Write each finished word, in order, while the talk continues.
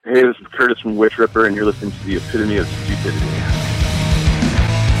Hey, this is Curtis from Witch Ripper, and you're listening to the epitome of stupidity.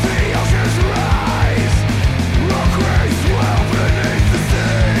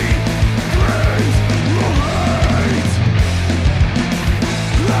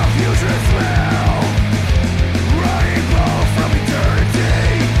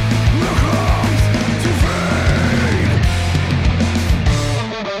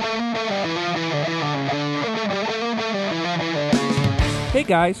 Hey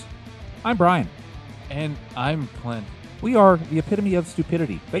guys, I'm Brian. And I'm Clint. We are the epitome of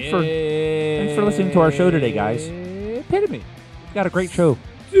stupidity. Thanks for listening to our show today, guys. Epitome. We got a great show.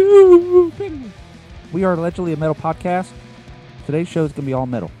 Epitome. We are allegedly a metal podcast. Today's show is going to be all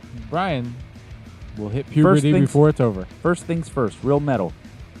metal. Brian will hit puberty before it's over. First things first, real metal.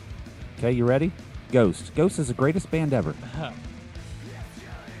 Okay, you ready? Ghost. Ghost is the greatest band ever.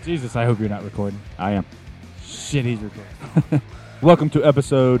 Jesus, I hope you're not recording. I am. Shit, he's recording. Welcome to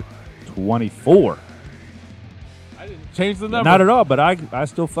episode 24. I didn't change the number. Not at all, but I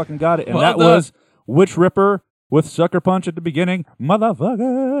still fucking got it. And Well that done. was Witch Ripper with Sucker Punch at the beginning.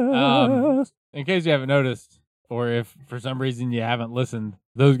 Motherfuckers. In case you haven't noticed, or if for some reason you haven't listened,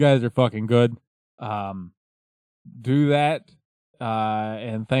 those guys are fucking good. Do that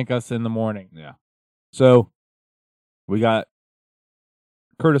and thank us in the morning. Yeah. So, we got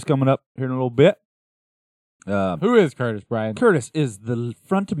Curtis coming up here in a little bit. Who is Curtis, Brian? Curtis is the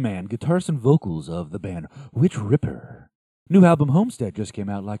frontman, guitars and vocals of the band Witch Ripper. New album Homestead just came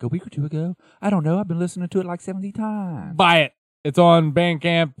out like a week or two ago. I don't know. I've been listening to it like 70 times. Buy it. It's on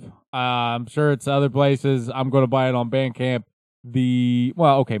Bandcamp. I'm sure it's other places. I'm going to buy it on Bandcamp.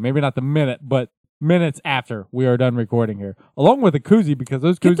 Maybe not the minute, but minutes after we are done recording here, along with a koozie, because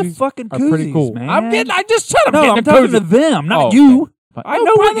those Get the koozies fucking are koozies, pretty cool. man. I just said I'm No, getting I'm a talking koozie. to them, not Oh, you. okay. I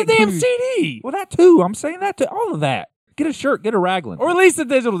know buy we the get damn koozies. CD. Well, that too. I'm saying that to all of that. Get a shirt, get a raglan. Or at least a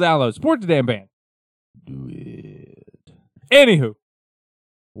digital download. Support the damn band. Do it. Anywho,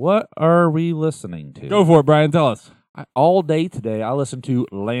 What are we listening to? go for it, Brian. Tell us. All day today, I listened to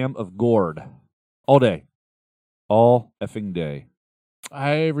Lamb of Gord. All day. All effing day.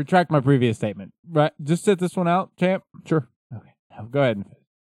 I retract my previous statement. Right, just sit this one out, champ. Sure. Okay, now go ahead and finish.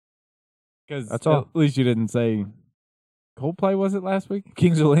 Because That's all. At least you didn't say Coldplay. Was it last week?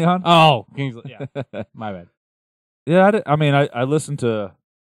 Kings of Leon? Oh, Kingsley. Yeah, my bad. Yeah, I listened to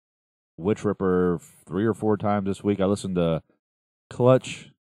Witch Ripper 3 or 4 times this week. I listened to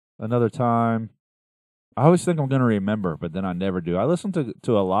Clutch another time. I always think I'm going to remember, but then I never do. I listened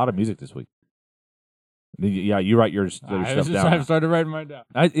to a lot of music this week. Yeah, you write your stuff down. I started writing mine down.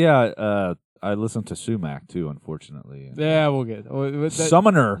 I listened to Sumac too, unfortunately. Yeah, we'll get it.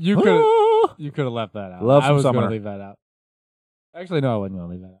 Summoner. You could have left that out. Love I some was going Summoner. to leave that out. Actually, no, I wasn't going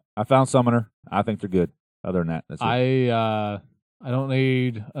to leave that out. I found Summoner. I think they're good. Other than that, that's it. I don't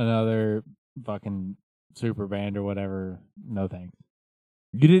need another fucking super band or whatever. No thanks.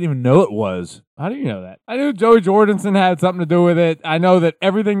 You didn't even know it was. How do you know that? I knew Joey Jordison had something to do with it. I know that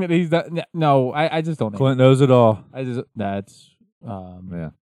everything that he's done. No, I just don't. Clint knows it all. That's Yeah.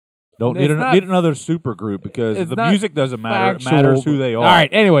 Don't It's need another super group because it's the not music doesn't matter. It factual, matters who they are. All right.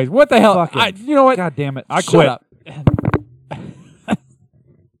 Anyways, what the hell? Fucking- You know what? God damn it. I Shut quit. up.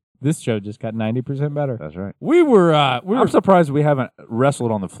 This show just got 90% better. That's right. We were I'm surprised we haven't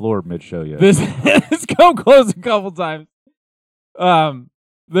wrestled on the floor mid-show yet. this come close a couple times.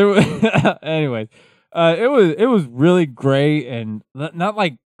 There was anyways. It was really gray and not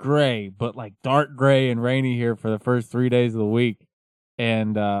like gray, but like dark gray and rainy here for the first 3 days of the week.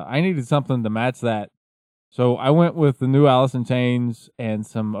 And I needed something to match that. So I went with the new Alice in Chains and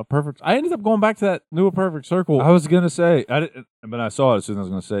some A Perfect. I ended up going back to that new A Perfect Circle. I was going to say, but I saw it as soon as I was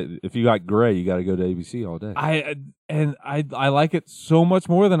going to say, if you got gray, you got to go to ABC all day. I like it so much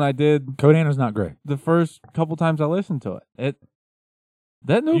more than I did Codan's not gray. the first couple times I listened to it.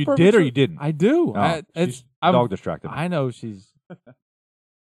 That new You Perfect did or Circle- you didn't? I do. Oh, she's dog distracted. I know she's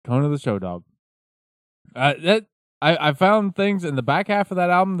Kona the show dog. I found things in the back half of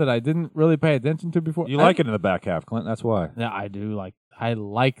that album that I didn't really pay attention to before. You like it in the back half, Clint. That's why. Yeah, I do like. I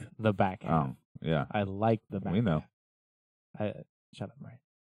like the back half. Oh, yeah. I like the back. We know. half. Shut up, Ray.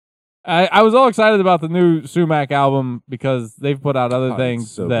 I was all excited about the new Sumac album because they've put out other God, things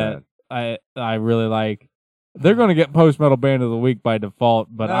it's so that I really like. They're going to get Post Metal Band of the Week by default,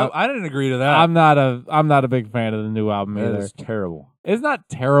 but No, I didn't agree to that. I'm not a big fan of the new album That either. is terrible. It's not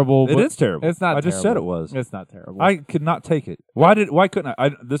terrible. It but is terrible. It's not. I just said it was. It's not terrible. I could not take it. Why couldn't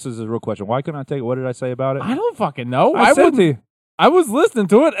I? This is a real question. Why couldn't I take it? What did I say about it? I don't fucking know. I said wouldn't- to you. I was listening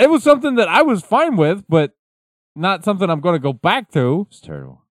to it. It was something that I was fine with, but not something I'm going to go back to. It's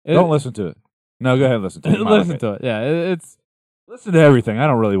terrible. Don't listen to it. No, go ahead and listen to it. Listen to it. Yeah, it's Listen to everything. I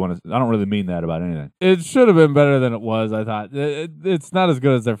don't really mean that about anything. It should have been better than it was, I thought. It's not as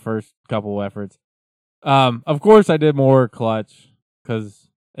good as their first couple efforts. Of course, I did more Clutch because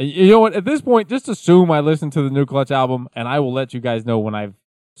you know what? At this point, just assume I listened to the new Clutch album, and I will let you guys know when I've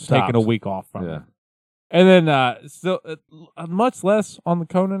taken a week off from it. And then still much less on the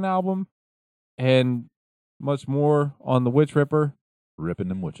Conan album, and much more on the Witch Ripper. Ripping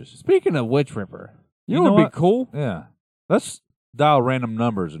them witches. Speaking of Witch Ripper, you know know what would what? be cool? Yeah. Let's dial random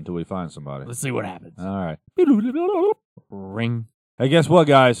numbers until we find somebody. Let's see what happens. All right. Ring. Hey, guess what,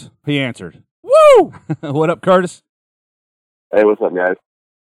 guys? He answered. Woo! What up, Curtis? Hey, what's up, guys?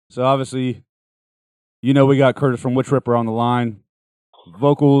 So obviously, you know we got Curtis from Witch Ripper on the line,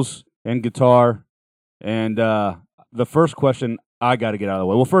 vocals and guitar. And the first question I got to get out of the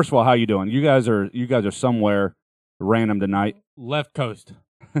way. Well, first of all, how you doing? You guys are somewhere random tonight. Left coast.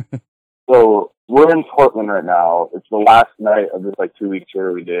 So we're in Portland right now. It's the last night of this 2-week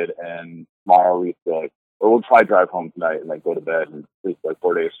tour we did, and tomorrow we we'll try drive home tonight and go to bed and sleep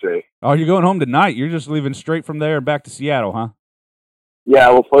 4 days straight. Oh, you're going home tonight? You're just leaving straight from there and back to Seattle, huh? Yeah,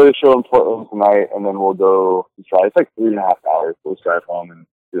 we'll play the show in Portland tonight, and then we'll go try. It's 3.5 hours. We'll drive home and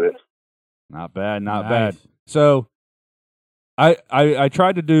do it. Not bad, not bad. So I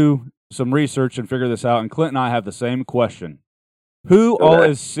tried to do some research and figure this out, and Clint and I have the same question. Who all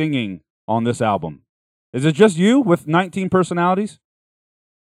is singing on this album? Is it just you with 19 personalities?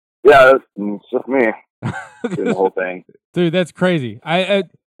 Yeah, it's just me doing the whole thing. Dude, that's crazy.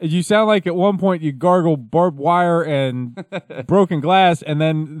 You sound like at one point you gargle barbed wire and broken glass, and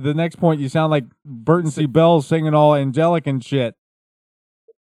then the next point you sound like Burton C. Bell singing all angelic and shit.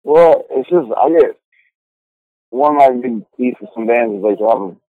 Well, it's just, I get one of my big beefs with some bands is you have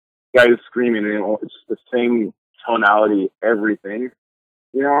a guy who's screaming and it's the same tonality, everything,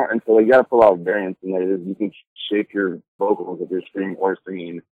 and so you gotta put a lot of variance in there. You can shape your vocals if you're screaming or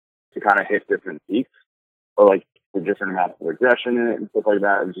singing to kind of hit different peaks or the different amounts of aggression in it and stuff like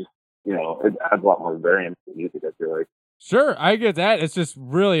that. It's just, it adds a lot more variance to music, I feel like. Sure, I get that. It's just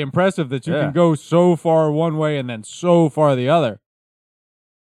really impressive that you can go so far one way and then so far the other.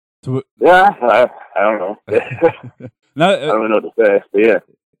 Yeah, I don't know. No, I don't know what to say, but yeah.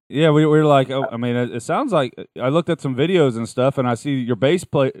 Yeah, we were like, I mean, it sounds like I looked at some videos and stuff, and I see your bass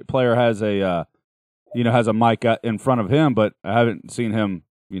player has a, has a mic in front of him, but I haven't seen him.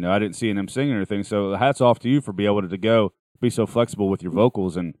 I didn't see him singing or anything. So hats off to you for being able to be so flexible with your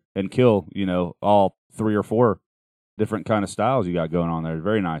vocals and kill, all 3 or 4 different kind of styles you got going on there.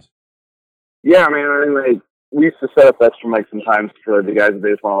 Very nice. Yeah, man. We used to set up extra mics sometimes for the guys that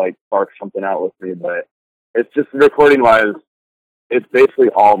just want to bark something out with me, but it's just recording wise, it's basically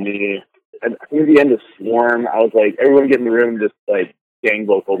all me. And near the end of Swarm, I was everyone get in the room, just gang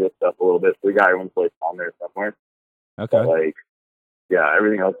vocal this stuff a little bit. So we got everyone's voice on there somewhere. Okay. But, yeah,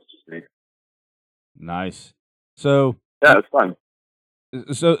 everything else is just me. Nice. So yeah, it's fun.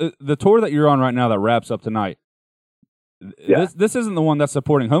 So the tour that you're on right now that wraps up tonight. Yeah. This isn't the one that's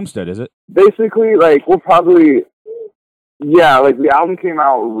supporting Homestead, is it? Basically, we'll probably, the album came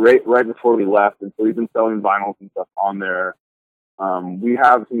out right before we left, and so we've been selling vinyls and stuff on there. We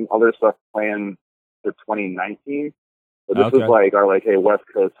have some other stuff planned for 2019, but this is our hey, West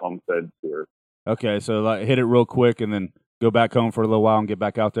Coast Homestead tour. Okay, so hit it real quick and then go back home for a little while and get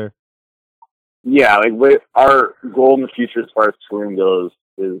back out there. Yeah, our goal in the future as far as touring goes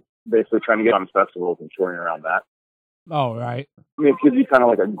is basically trying to get on festivals and touring around that. Oh, right. It gives you kind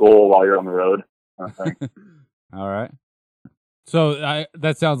of a goal while you're on the road. All right. So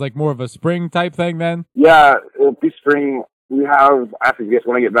that sounds like more of a spring type thing then? Yeah, it'll be spring. We have, I have to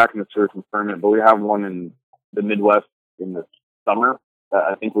when I get back in the tour, confirm it, but we have one in the Midwest in the summer that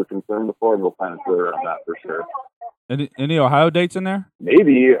I think we're confirmed before, and we'll plan a tour around that for sure. Any Ohio dates in there?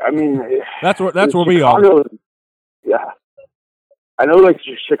 Maybe. That's where we are. Yeah. I know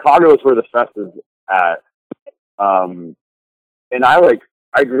Chicago is where the fest is at. And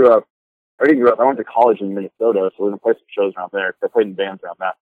I grew up, I went to college in Minnesota, so we're going to play some shows around there. I played in bands around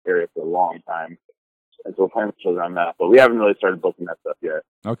that area for a long time. And so we're playing some shows around that, but we haven't really started booking that stuff yet.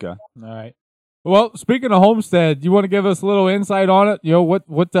 Okay. All right. Well, speaking of Homestead, you want to give us a little insight on it?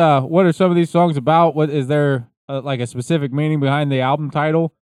 What are some of these songs about? What is there a specific meaning behind the album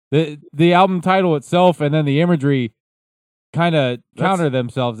title? The album title itself and then the imagery kind of counter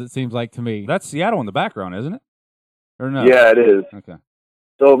themselves, it seems like to me. That's Seattle in the background, isn't it? Or no? Yeah, it is. Okay.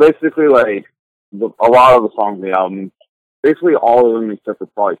 So basically, a lot of the songs in the album, basically all of them except for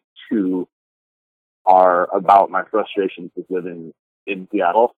probably 2, are about my frustrations with living in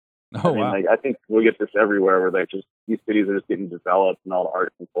Seattle. Oh, wow. I think we'll get this everywhere where these cities are just getting developed and all the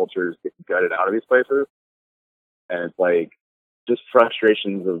arts and culture is getting gutted out of these places. And it's just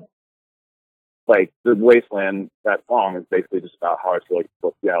frustrations of like the Wasteland. That song is basically just about how I feel like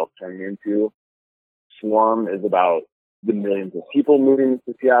what Seattle's turning into. Swarm is about the millions of people moving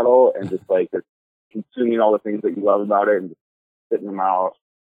to Seattle and just like they're consuming all the things that you love about it and just spitting them out.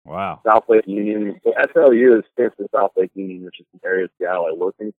 Wow. South Lake Union. So SLU is fixed to South Lake Union, which is an area of Seattle I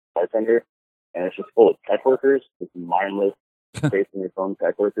work in, bartender, and it's just full of tech workers, just mindless, facing your phone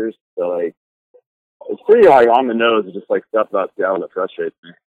tech workers. So like, it's pretty like on the nose, just like stuff about Seattle that frustrates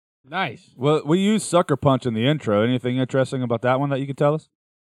me. Nice. Well, we used Sucker Punch in the intro. Anything interesting about that one that you could tell us?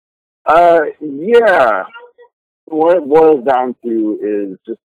 Yeah. What it boils down to is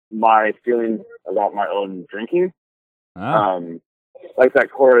just my feelings about my own drinking. Ah. Like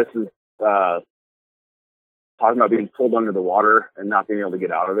that chorus is talking about being pulled under the water and not being able to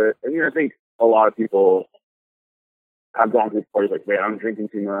get out of it. And I think a lot of people have gone through parties like, man, I'm drinking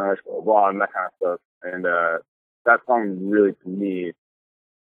too much, blah, blah, blah, and that kind of stuff. And that song really, to me,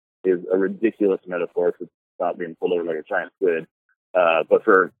 is a ridiculous metaphor for not being pulled over like a giant squid, but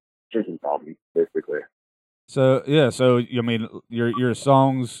for drinking problems, basically. So yeah, so I mean, your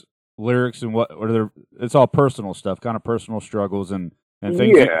songs, lyrics, and what are there? It's all personal stuff, kind of personal struggles and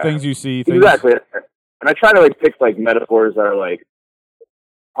things things you see. Things... Exactly. And I try to like pick like metaphors that are like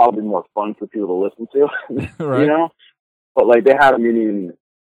probably more fun for people to listen to, right. You know. But like they have a meaning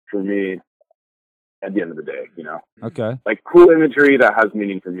for me at the end of the day, you know. Okay. Like cool imagery that has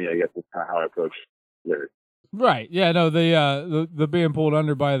meaning for me, I guess is kind of how I approach lyrics. Right. Yeah. No. The being pulled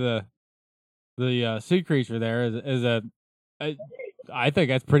under by the sea creature there is I think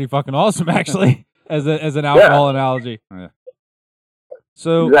that's pretty fucking awesome, actually, as an alcohol analogy. Yeah.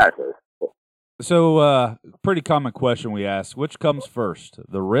 So exactly. So pretty common question we ask: which comes first,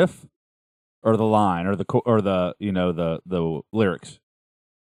 the riff or the line, or the lyrics?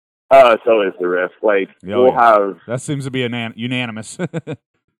 So is the riff. Like we'll have. That seems to be unanimous.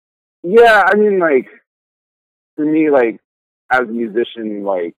 Yeah, I mean, like for me, like as a musician,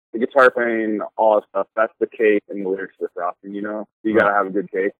 like the guitar playing, all that stuff, that's the cake, and the lyrics are frosting. You know, you gotta have a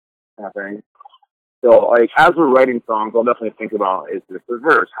good cake, kind of thing. So, like as we're writing songs, I'll definitely think about is this the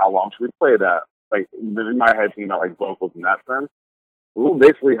verse? How long should we play that? Like in my head, thinking about like vocals in that sense. We'll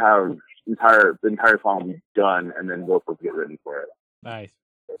basically have the entire song be done, and then vocals get written for it. Nice.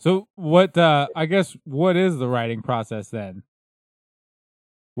 So what? I guess what is the writing process then?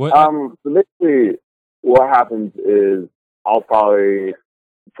 What? So basically, what happens is I'll probably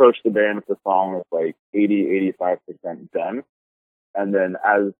approach the band with the song that's like 80-85% done, and then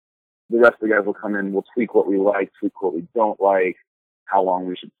as the rest of the guys will come in, we'll tweak what we like, tweak what we don't like, how long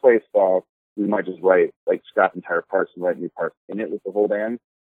we should play stuff. We might just like scrap entire parts and write new parts in it with the whole band.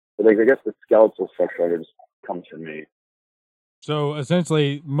 But like I guess the skeletal structure just comes from me. So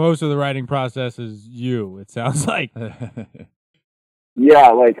essentially, most of the writing process is you. It sounds like. Yeah,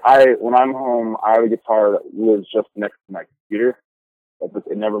 like when I'm home, I have a guitar that lives just next to my computer.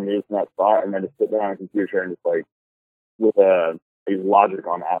 It never moves in that spot, and I just sit down on a computer chair and just like with a Logic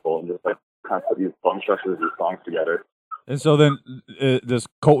on Apple and just like kind of put these bone structures of these songs together. And so then, this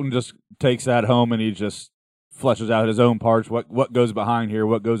Colton just takes that home and he just fleshes out his own parts. What goes behind here?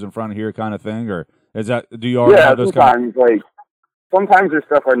 What goes in front of here? Kind of thing, or is that? Do you already have those? Sometimes there's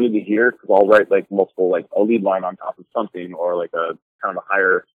stuff I need to hear because I'll write like multiple, like a lead line on top of something, or like a kind of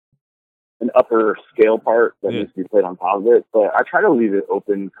an upper scale part that needs to be played on top of it. But I try to leave it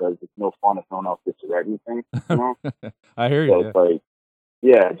open because it's no fun if no one else gets to write anything. You know? I hear so you. It's like,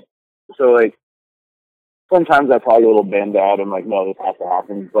 yeah. So like sometimes I probably get a little banned out. I'm like, no, this has to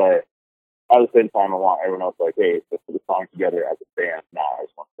happen. But at the same time, I want everyone else like, hey, let's put the song together as a band, not as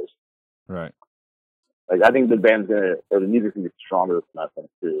one person. Right. Like I think the music's gonna get stronger from that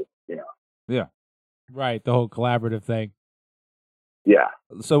sense too. You know. Yeah. Right. The whole collaborative thing. Yeah.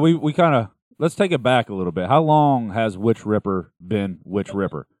 So we kind of let's take it back a little bit. How long has Witch Ripper been Witch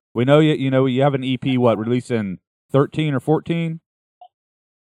Ripper? We know you have an EP released in 13 or 14.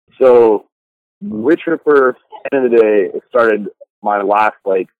 So Witch Ripper, end of the day, it started my last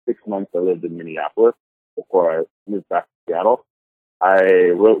like 6 months I lived in Minneapolis before I moved back to Seattle.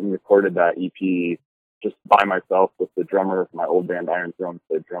 I wrote and recorded that EP just by myself with the drummer from my old band Iron Throne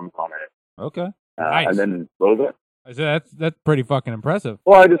played drums on it. Okay. Nice. And then wrote it. I said that's pretty fucking impressive.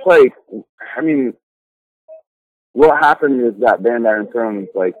 Well, what happened is that band Iron Throne,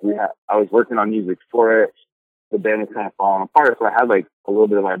 like I was working on music for it. The band was kind of falling apart, so I had like a little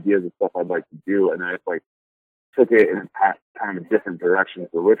bit of ideas of stuff I'd like to do, and then I just like took it in kind of a different direction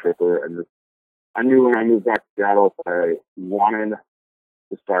for Witch Ripper. And I knew when I moved back to Seattle, if I wanted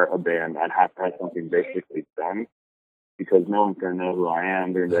to start a band, I'd have to have something basically done because no one's gonna know who I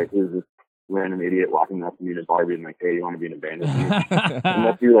am. They're gonna be like, who's random idiot walking up to me in a bar being like, hey, you want to be in a band with me?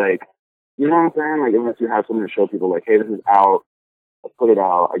 Unless you like, you know what I'm saying? Like, unless you have something to show people like, hey, this is out. I put it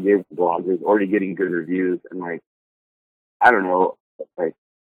out. I gave it to bloggers, already getting good reviews. And like, I don't know, like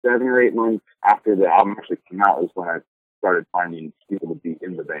 7 or 8 months after the album actually came out is when I started finding people to be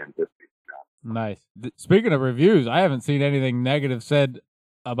in the band with me. Nice. Speaking of reviews, I haven't seen anything negative said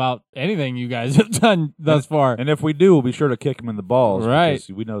about anything you guys have done thus far. And if we do, we'll be sure to kick them in the balls, right? Because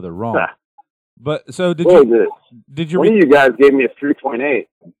we know they're wrong. But so Did you? One of you guys gave me a 3.8,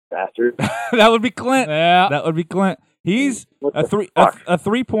 bastard. That would be Clint. Yeah, that would be Clint. He's a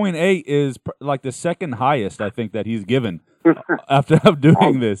 3.8 is like the second highest I think that he's given after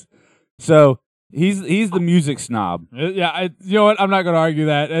doing this. So he's the music snob. Yeah, you know what? I'm not going to argue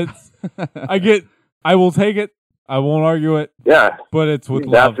that. It's I will take it. I won't argue it. Yeah, but it's with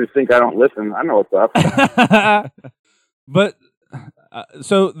you love. bastards think I don't listen. I know what's up. But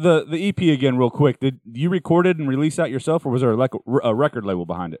so the EP again, real quick. Did you record it and release that yourself, or was there a record label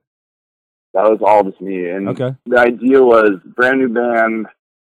behind it? That was all just me. And okay. The idea was brand new band,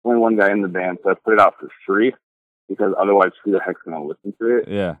 only one guy in the band, so I put it out for free because otherwise, who the heck's gonna listen to it?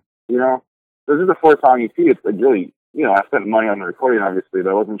 Yeah. You know, this is a 4-song EP. It's like really, you know, I spent money on the recording, obviously,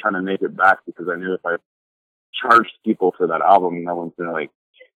 but I wasn't trying to make it back because I knew if I charged people for that album, no one's gonna like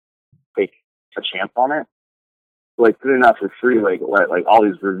take a chance on it. So, like putting it out for free, like all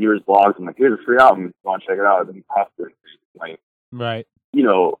these reviewers' blogs, and like, here's a free album, if you want to check it out, it doesn't cost it. Like, right. You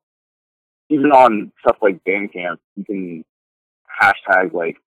know, even on stuff like Bandcamp, you can hashtag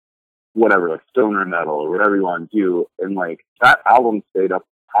like whatever, like stoner metal or whatever you want to do, and like that album stayed up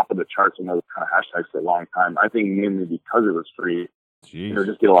top of the charts on those kind of hashtags for a long time. I think mainly because it was free. Jeez.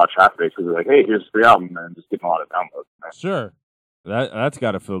 Just get a lot of traffic because they're like, hey, here's a free album, and just getting a lot of downloads. Man. Sure. That's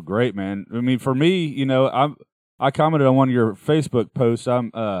got to feel great, man. I mean, for me, you know, I commented on one of your Facebook posts.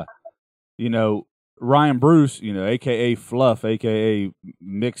 You know, Ryan Bruce, you know, AKA Fluff, AKA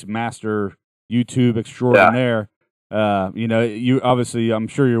Mix Master YouTube extraordinaire. Yeah. You know, you obviously, I'm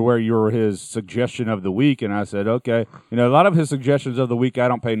sure you're aware you were his suggestion of the week, and I said, okay. You know, a lot of his suggestions of the week I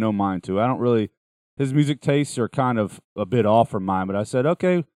don't pay no mind to. I don't really. His music tastes are kind of a bit off from mine, but I said,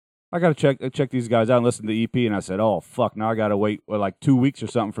 okay, I got to check these guys out and listen to the EP. And I said, oh, fuck, now I got to wait like 2 weeks or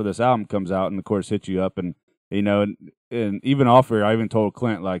something for this album comes out. And, of course, hit you up. And, you know, and even off air, I even told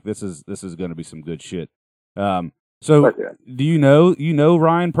Clint, like, this is going to be some good shit. So do you know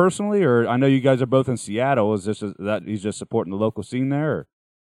Ryan personally? Or I know you guys are both in Seattle. Is this that he's just supporting the local scene there? Or?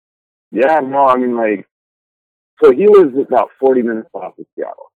 Yeah, no, I mean, like, so he lives about 40 minutes off of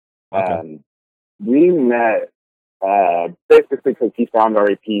Seattle. Okay. We met basically because he found our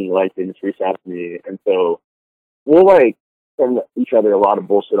EP, liked it, and just reached out to me. And so we'll like send each other a lot of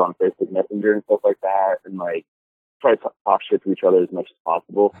bullshit on Facebook Messenger and stuff like that, and like try to talk shit to each other as much as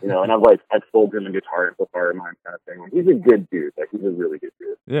possible, you know. And I've sold him a guitar and guitar of mine kind of thing. Like, he's a good dude. Like, he's a really good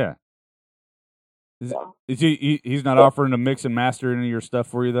dude. Yeah. Is he's not offering to mix and master any of your stuff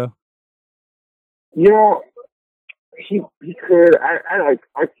for you though? You know. He could. I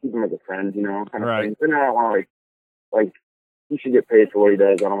keep him as a friend, you know, kind of right. thing. But I don't want to like he should get paid for what he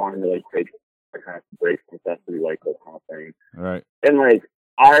does. I don't want him to like take kind of breaks from stuff to be like that kind of thing. Right. And like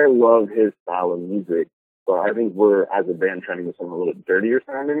I love his style of music, but I think we're as a band trying to get something a little bit dirtier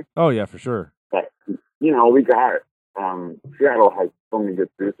sounding. Oh yeah, for sure. But you know, we got Seattle has so many good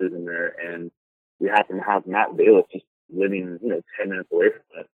producers in there, and we happen to have Matt Bailiff just living, you know, 10 minutes away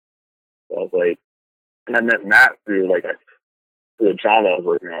from it. So I was like. And I met Matt through a job I was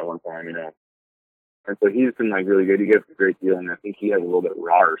working at one time, you know. And so he's been like really good. He gets a great deal, and I think he has a little bit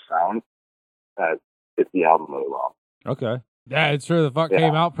rawer sound that fits the album really well. Okay. Yeah, it sure the fuck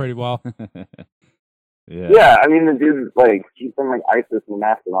came out pretty well. Yeah, I mean the dude like he's from like ISIS and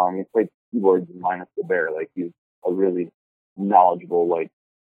Mastodon. He played keyboards in Minus the Bear. Like he's a really knowledgeable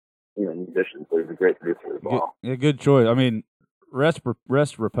musician. So he's a great producer as well. Good choice. I mean, Rest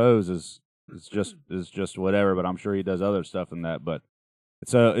Repose is just whatever, but I'm sure he does other stuff in that. But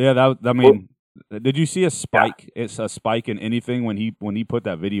so did you see a spike? Yeah. It's a spike in anything when he put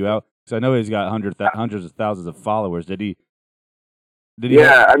that video out? Because I know he's got hundreds of thousands of followers. Did he?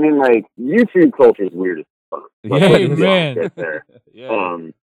 Yeah, I mean, like YouTube culture is weird as fuck. Yeah, man. There. Yeah.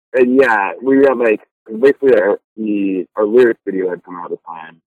 And yeah, we have like basically our lyrics video had come out at the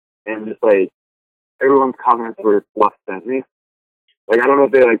time, and just like everyone's comments were Fluff sent me. Like, I don't know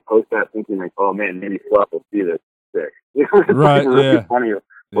if they like post that thinking like, oh man, maybe Fluff will see this sick. You know, it's right? Like a really funny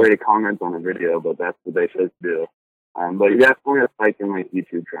way to comment on a video, but that's what they should do. But yeah, definitely a spike in like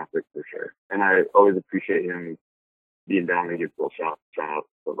YouTube traffic for sure. And I always appreciate him being down to give little shout outs,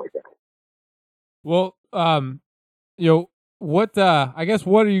 stuff like that. Well, you know, what I guess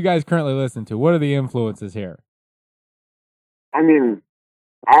what are you guys currently listening to? What are the influences here? I mean,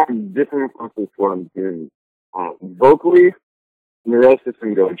 I have different influences for what I'm doing. Vocally, Neurosis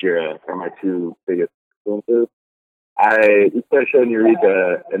and Gojira are my two biggest influences. We played a show in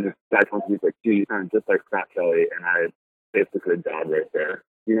Eureka, and this guy comes to me like, dude, you sound just like Scott Kelly, and I basically died right there,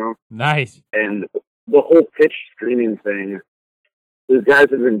 you know? Nice. And the whole pitch screaming thing, those guys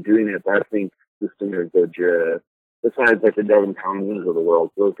have been doing it, but I think the singer Gojira, besides like the Devin Townsends of the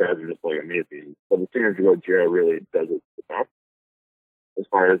world, those guys are just like amazing. But the singer Gojira really does it the best. As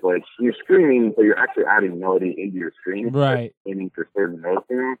far as like you're screaming, but you're actually adding melody into your scream, Right? Aiming for certain notes.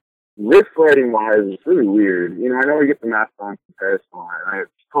 You know, riff writing wise, it's really weird. You know, I know we get the Mastodon comparison line, and I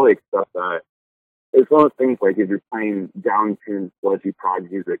totally accept that. It's one of those things like if you're playing down-tuned, sludgy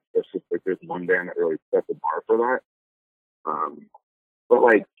prog music, it's just like there's one band that really set the bar for that. But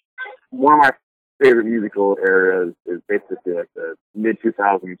like one of my favorite musical eras is basically like the mid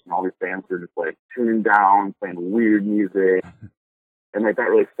 2000s, and all these bands were just like tuning down, playing weird music. And like that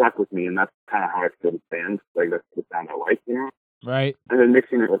really stuck with me, and that's kind of how I feel the band. Like that's the sound I like, you know. Right. And then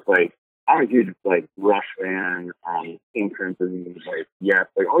mixing it with like I'm a huge like Rush fan, King Crimson, like yes,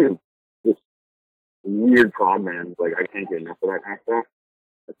 like all these this weird prog bands. Like I can't get enough of that kind of stuff.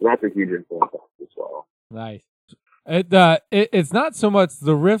 So that's a huge influence as well. Nice. It's not so much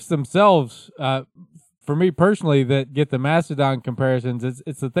the riffs themselves, for me personally, that get the Mastodon comparisons.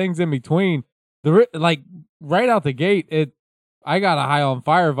 It's the things in between. Like right out the gate, I got a High on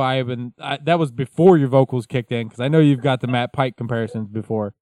Fire vibe, and that was before your vocals kicked in, because I know you've got the Matt Pike comparisons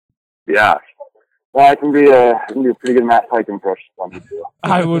before. Yeah. Well, I can be a pretty good Matt Pike impression on you too.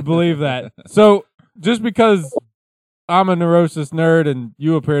 I would believe that. So just because I'm a Neurosis nerd and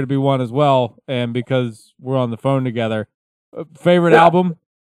you appear to be one as well, and because we're on the phone together, favorite album?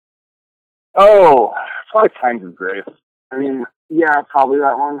 Oh, probably Times of Grace. I mean, yeah, probably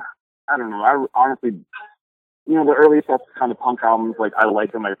that one. I don't know. I honestly, you know, the early stuff kind of punk albums, like I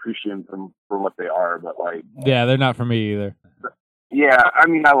like them, I appreciate them for what they are, but like, yeah, they're not for me either. Yeah, I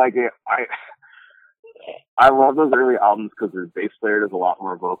mean, I like it. I love those early albums because their bass player does a lot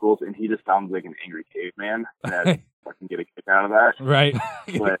more vocals, and he just sounds like an angry caveman. And I fucking get a kick out of that. Right.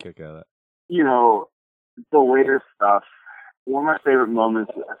 Get a kick out of that. You know, the later stuff. One of my favorite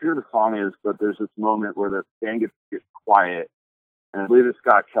moments, I forget what the song is, but there's this moment where the band gets quiet, and I believe it's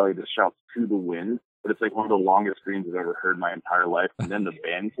Scott Kelly just shouts "to the wind," but it's like one of the longest screams I've ever heard in my entire life. And then the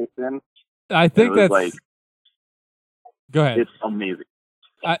band kicks in. I think that's like, go ahead. It's amazing.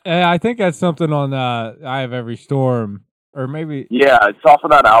 I think that's something on "I Have Every Storm," or maybe. Yeah, it's off of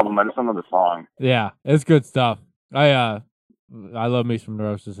that album. I just don't know the song. Yeah, it's good stuff. I love me some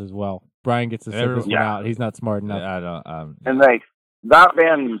Neurosis as well. Brian gets to sit this one out. He's not smart enough. Yeah, I don't. And like that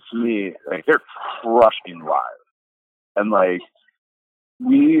band to me, like they're crushing live, and like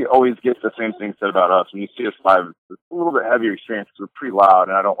we always get the same thing said about us. When you see us live, it's a little bit heavier experience because we're pretty loud,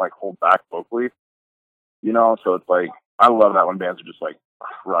 and I don't like hold back vocally, you know. So it's like I love that when bands are just like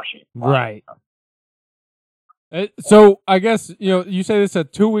crushing. Right. So I guess you say this is a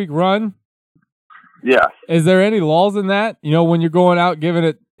 2-week run. Yeah. Is there any laws in that? You know, when you're going out giving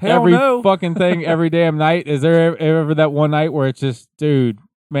it every fucking thing every damn night, is there ever that one night where it's just, dude,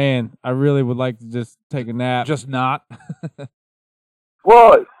 man, I really would like to just take a nap? Just not.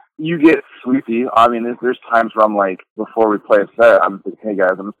 Well, you get sleepy. I mean, there's times where I'm like, before we play a set, I'm like, hey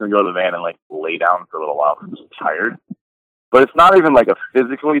guys, I'm just gonna go to the van and like lay down for a little while. I'm just tired. But it's not even like a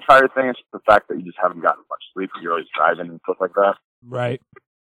physically tired thing. It's just the fact that you just haven't gotten much sleep. You're always driving and stuff like that. Right.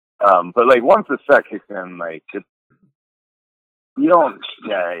 But like once the set kicks in, like you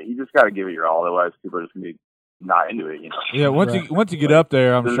just got to give it your all. Otherwise, people are just gonna be not into it. You know. Yeah. Once you get up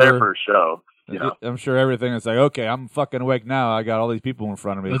there, I'm they're sure there for a show. You know? I'm sure everything is like, okay, I'm fucking awake now. I got all these people in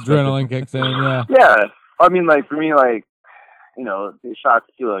front of me. Adrenaline kicks in. Yeah. Yeah. I mean, like for me, like take a shot of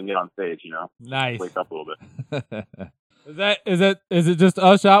tequila and get on stage. You know. Nice. Wake up a little bit. Is it just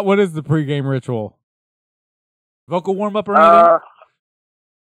a shot? What is the pregame ritual? Vocal warm up or anything?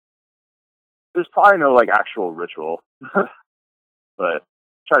 There's probably no like actual ritual, but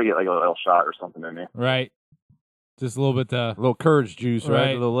try to get like a little shot or something in me. Right. Just a little bit. A little courage juice, right? Right.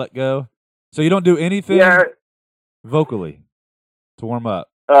 A little let go. So you don't do anything vocally to warm up?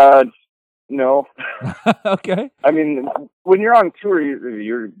 No. Okay. I mean, when you're on tour,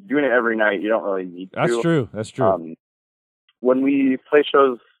 you're doing it every night. You don't really need to. That's true. When we play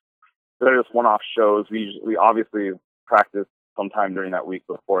shows, they're just one-off shows. We obviously practice sometime during that week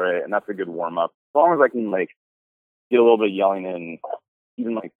before it, and that's a good warm-up. As long as I can like get a little bit yelling in,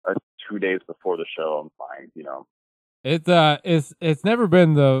 even like 2 days before the show, I'm fine. You know. It's never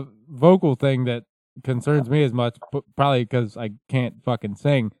been the vocal thing that concerns me as much, probably because I can't fucking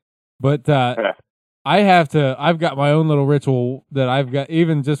sing. But I've got my own little ritual that I've got,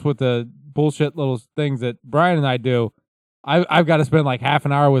 even just with the bullshit little things that Brian and I do. I've got to spend like half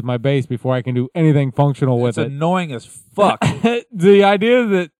an hour with my bass before I can do anything functional with it. It's annoying as fuck. The idea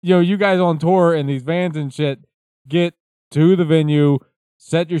that, you guys on tour in these vans and shit get to the venue,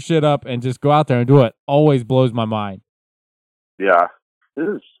 set your shit up, and just go out there and do it always blows my mind. Yeah.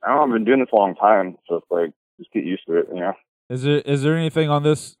 I've been doing this a long time, so it's like, just get used to it, Is there anything on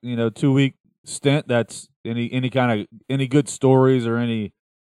this, 2-week stint that's any good stories or any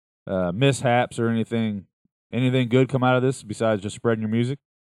mishaps or anything good come out of this besides just spreading your music?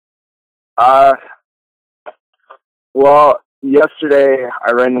 Well, yesterday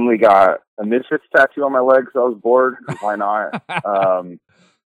I randomly got a Misfits tattoo on my leg because I was bored. Why not?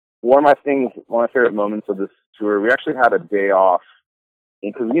 One of my favorite moments of this tour, we actually had a day off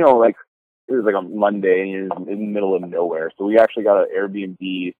because, like, it was like a Monday and you're in the middle of nowhere. So we actually got an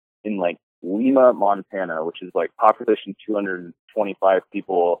Airbnb in like Lima, Montana, which is like population 225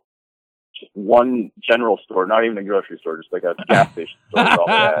 people. Just one general store, not even a grocery store, just like a gas station store. All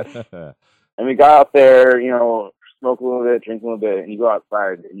that. And we got out there, smoke a little bit, drink a little bit, and you go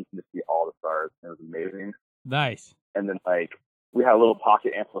outside and you can just see all the stars. And it was amazing. Nice. And then like we had a little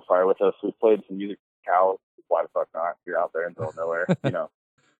pocket amplifier with us. So we played some music for cows. Why the fuck not? You're out there in the middle of nowhere,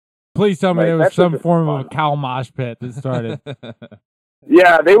 Please tell me like, there was some form fun. of a cow mosh pit that started.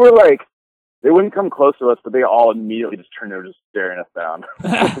 Yeah, they were like, they wouldn't come close to us, but they all immediately just turned over, just staring us down.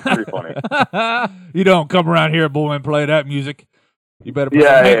 It's pretty funny. You don't come around here, boy, and play that music. You better put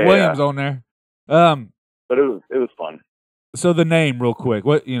Hank Williams on there. But it was fun. So the name, real quick.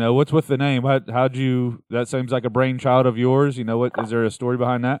 What's with the name? How'd you? That seems like a brainchild of yours. What is there a story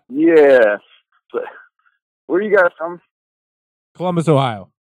behind that? Yeah. So, where are you guys from? Columbus, Ohio.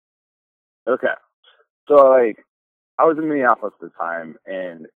 Okay. So like, I was in Minneapolis at the time,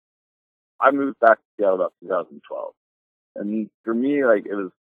 and I moved back to Seattle about 2012. And for me, like,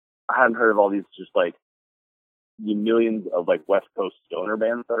 I hadn't heard of all these just like the millions of like West Coast stoner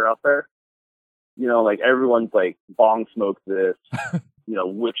bands that are out there. Like everyone's like Bong Smoke this,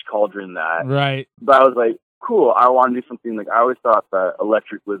 Witch Cauldron that. Right. But I was like, cool, I want to do something like, I always thought that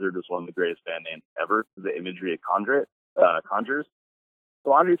Electric Wizard was one of the greatest band names ever, the imagery it conjures. So I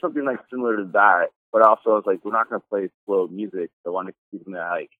want to do something like similar to that, but also I was like, we're not going to play slow music. So I wanted to do something that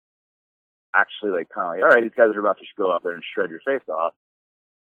like actually like kind of like, all right, these guys are about to go out there and shred your face off.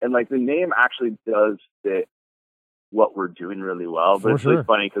 And like the name actually does fit what we're doing really well. But it's really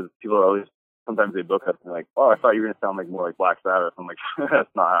funny because people are always, sometimes they book us and like, oh, I thought you were going to sound like more like Black Sabbath. I'm like, that's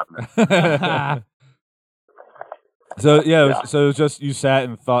not happening. So so it was just you sat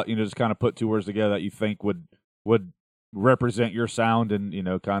and thought, just kind of put two words together that you think would represent your sound and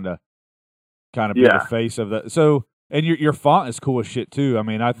kind of be the face of that. So and your font is cool as shit too. I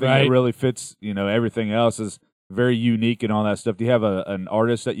mean, I think it really fits. Everything else is very unique and all that stuff. Do you have an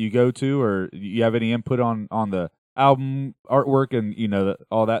artist that you go to, or do you have any input on the album artwork and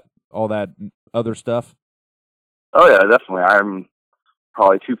all that other stuff? Oh yeah, definitely. I'm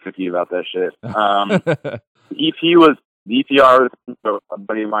probably too picky about that shit. The EP artist, a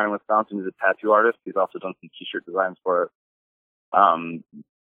buddy of mine in Wisconsin, is a tattoo artist. He's also done some t-shirt designs for it.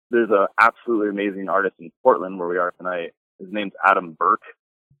 There's an absolutely amazing artist in Portland where we are tonight. His name's Adam Burke.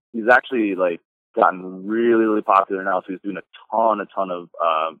 He's actually like gotten really, really popular now. So he's doing a ton of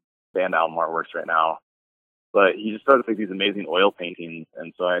band album artworks right now. But he just started like these amazing oil paintings.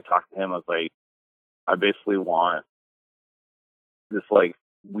 And so I talked to him. I was like, I basically want this like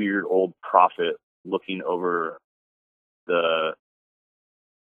weird old prophet looking over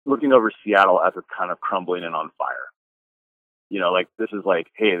Seattle as it's kind of crumbling and on fire. Like this is like,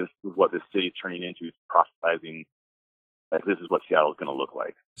 hey, this is what this city's turning into. It's prophesizing like this is what Seattle's going to look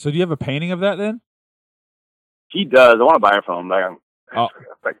like. So do you have a painting of that then? He does. I want to buy it from him.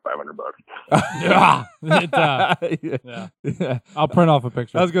 It's like $500. Yeah. I'll print off a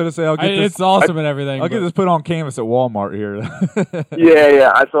picture. I was going to say, it's awesome and everything. I'll get this put on canvas at Walmart here.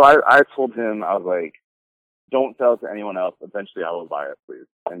 Yeah. So I told him, I was like, don't sell it to anyone else. Eventually I will buy it, please.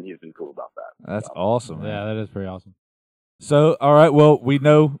 And he's been cool about that. That's awesome. Yeah, that is pretty awesome. So, all right. Well, we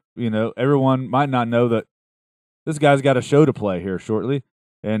know, everyone might not know that this guy's got a show to play here shortly.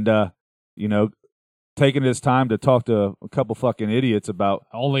 And, taking his time to talk to a couple fucking idiots about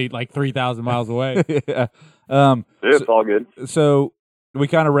only like 3,000 miles away. Yeah. It's all good. So we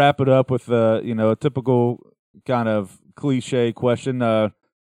kind of wrap it up with a typical kind of cliche question.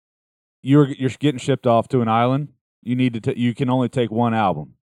 You're getting shipped off to an island. You need to you can only take one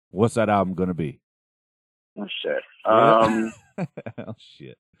album. What's that album going to be? Oh shit. Oh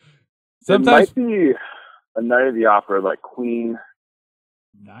shit. Sometimes it might be a Night of the Opera, like Queen.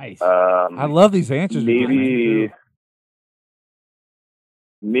 nice. I love these answers.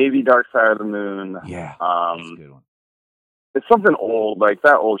 Maybe Dark Side of the Moon. Yeah, that's a good one. It's something old, like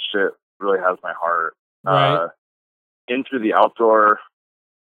that old shit really has my heart. Right. Into the Outdoor.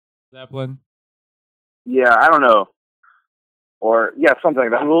 Zeppelin. Yeah, I don't know. Or, yeah, something like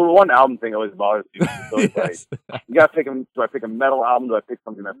that. The one album thing always bothers me. So it's Yes. like, you gotta pick do I pick a metal album? Do I pick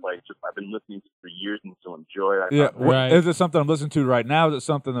something that's like, just I've been listening to for years and still enjoy it? Yeah, Right. Is it something I'm listening to right now? Is it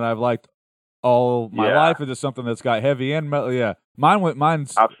something that I've liked all my life? Is it something that's got heavy and metal? Yeah,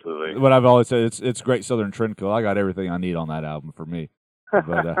 mine's Absolutely. what I've always said. It's Great Southern Trendkill. I got everything I need on that album for me.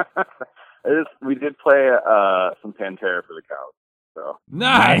 But we did play some Pantera for the Cows. So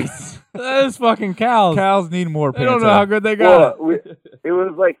Nice. That is fucking cows. cows need more. I don't know how good they got it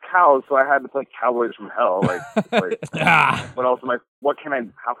was like Cows, so I had to play Cowboys from Hell. Like Ah, what else am I?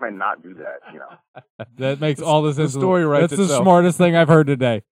 How can I not do that? You know. that makes all this The story writes That's the itself. smartest thing I've heard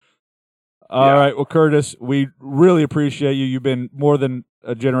today. All right, well, Curtis, we really appreciate you. You've been more than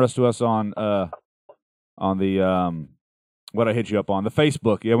generous to us on the what I hit you up on the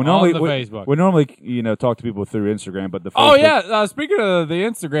Facebook. Yeah, Facebook. we normally talk to people through Instagram, but the Facebook, Oh yeah, speaking of the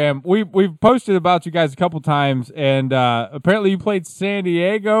Instagram, we've posted about you guys a couple times, and apparently you played San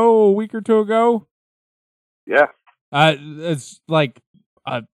Diego a week or two ago. Yeah. It's like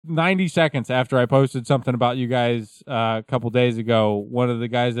 90 seconds after I posted something about you guys a couple days ago. One of the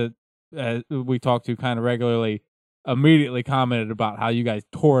guys that we talk to kind of regularly immediately commented about how you guys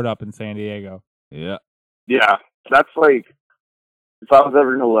tore it up in San Diego. Yeah. Yeah, that's like, if I was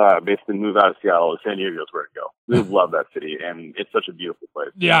ever going to basically move out of Seattle, San Diego's where to go. We love that city, and it's such a beautiful place.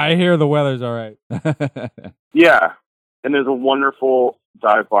 Yeah, I hear the weather's all right. Yeah, and there's a wonderful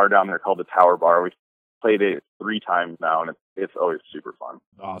dive bar down there called the Tower Bar. We've played it 3 times now, and it's always super fun.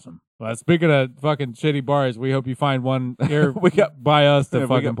 Awesome. Well, speaking of fucking shitty bars, we hope you find one here We got- by us to Yeah, we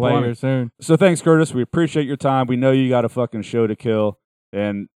fucking got play plenty. here soon. So thanks, Curtis. We appreciate your time. We know you got a fucking show to kill,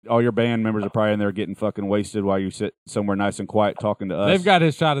 and all your band members are probably in there getting fucking wasted while you sit somewhere nice and quiet talking to us. They've got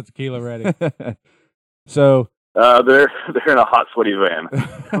his shot of tequila ready. So They're in a hot, sweaty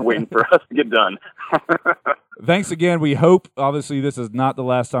van waiting for us to get done. thanks again. We hope, obviously, this is not the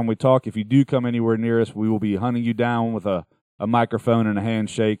last time we talk. If you do come anywhere near us, we will be hunting you down with a microphone and a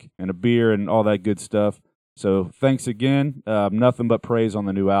handshake and a beer and all that good stuff. So thanks again. Nothing but praise on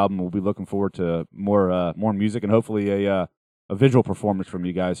the new album. We'll be looking forward to more music and hopefully a visual performance from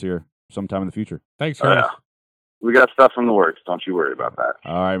you guys here sometime in the future. Thanks, Oh, Curtis. yeah. We got stuff in the works. Don't you worry about that.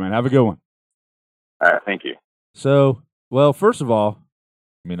 All right, man. Have a good one. All right, thank you. So, well, first of all,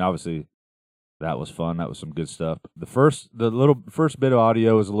 I mean, obviously, that was fun. That was some good stuff. The first bit of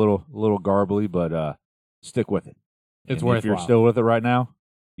audio is a little garbly, but stick with it. It's And worthwhile. If you're still with it right now,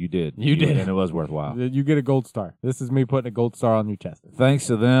 you did. You did. and it was worthwhile. You get a gold star. This is me putting a gold star on your chest. Thanks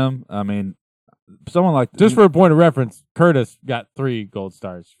to them. I mean, someone like Just for a point of reference, Curtis got 3 gold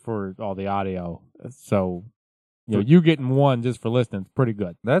stars for all the audio. So, you getting 1 just for listening is pretty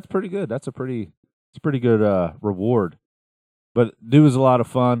good. that's pretty good. It's a pretty good reward. But it was a lot of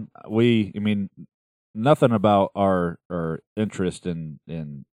fun. Nothing about our interest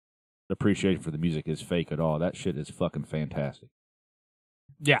in appreciation for the music is fake at all. That shit is fucking fantastic.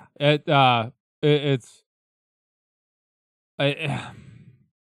 Yeah,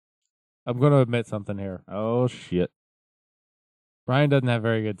 I'm going to admit something here. Oh shit. Brian doesn't have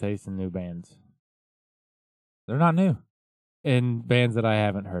very good taste in new bands. They're not new. In bands that I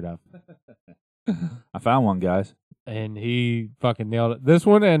haven't heard of. I found one, guys. And he fucking nailed it. This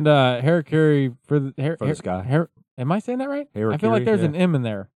one and Harakiri for the Sky. Am I saying that right? I feel Harakiri, like there's yeah. an M in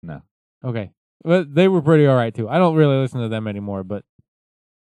there. No. Okay. But they were pretty all right too. I don't really listen to them anymore, but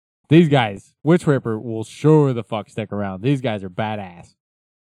these guys, Witch Ripper, will sure the fuck stick around. These guys are badass.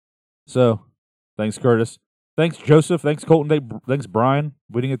 So, thanks, Curtis. Thanks, Joseph. Thanks, Colton. Thanks, Brian.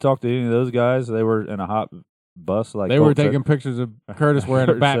 We didn't get to talk to any of those guys. They were in a hot bus. Like They were Colt said. taking pictures of Curtis wearing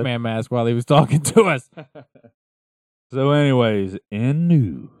a Curtis said. Batman mask while he was talking to us. So, anyways, in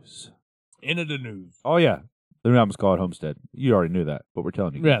news. Into the news. Oh, yeah. The new album's called Homestead. You already knew that, but we're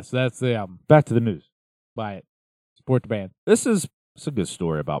telling you. Yes, that's the album. Back to the news. Buy it. Support the band. It's a good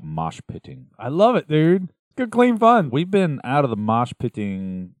story about mosh pitting. I love it, dude. Good, clean fun. We've been out of the mosh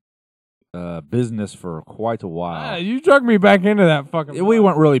pitting business for quite a while. You drug me back into that fucking. We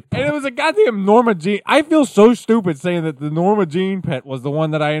weren't really. And it was a goddamn Norma Jean. I feel so stupid saying that the Norma Jean pit was the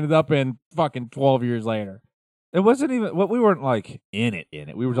one that I ended up in fucking 12 years later. It wasn't even. We weren't like in it.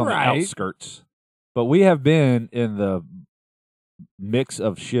 We were on the Right. outskirts. But we have been in the mix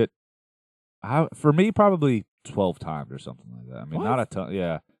of shit. For me, probably 12 times or something like that. I mean, What? not a ton.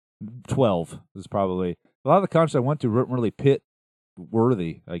 Yeah. 12 is probably a lot of the concerts I went to weren't really pit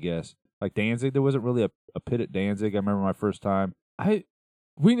worthy, I guess. Like Danzig, there wasn't really a pit at Danzig. I remember my first time. All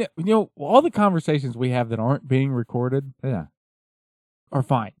the conversations we have that aren't being recorded Yeah. are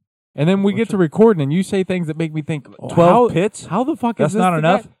fine. And then we get to recording and you say things that make me think 12 pits? How the fuck That's is this not the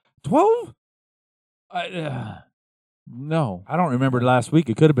enough? guy? 12? No. I don't remember last week.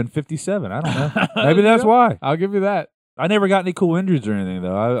 It could have been 57. I don't know. Maybe that's why. I'll give you that. I never got any cool injuries or anything,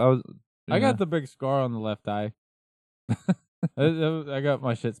 though. I got the big scar on the left eye. I got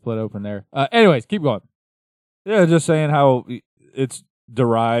my shit split open there. Anyways, keep going. Yeah, just saying how it's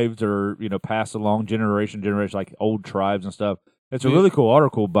derived or, passed along generation, like old tribes and stuff. It's a really cool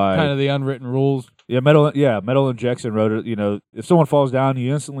article by kind of the unwritten rules. Metal Injection wrote it. If someone falls down,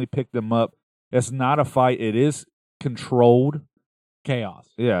 you instantly pick them up. It's not a fight. It is controlled chaos.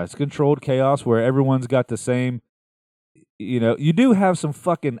 Yeah, it's controlled chaos where everyone's got the same. You do have some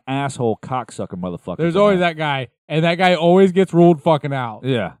fucking asshole cocksucker motherfuckers. There's always that guy, and that guy always gets ruled fucking out.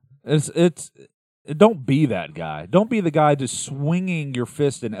 Yeah, don't be that guy. Don't be the guy just swinging your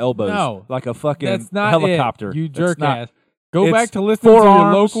fist and elbows like a fucking that's not helicopter. It, you jerk ass. Go back to listening to your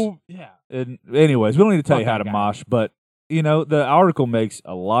forearms. local. Yeah. And anyways, we don't need to tell you Fuck how to that guy. mosh, but the article makes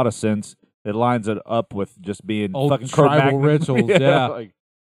a lot of sense. It lines it up with just being Old fucking tribal rituals. Yeah. like,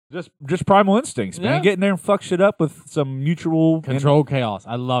 just primal instincts, man. Yeah. Get in there and fuck shit up with some mutual Control chaos.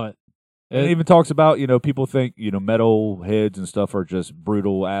 I love it. And it even talks about, people think, metal heads and stuff are just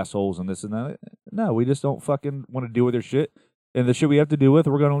brutal assholes and this and that. No, we just don't fucking want to deal with their shit. And the shit we have to deal with,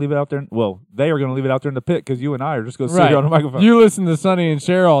 we're going to leave it out there. Well, they are going to leave it out there in the pit because you and I are just going to sit here on the microphone. You listen to Sonny and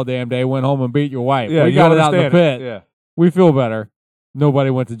Cher all damn day, went home and beat your wife. Yeah, we you got it out in the understand pit. Yeah. We feel better.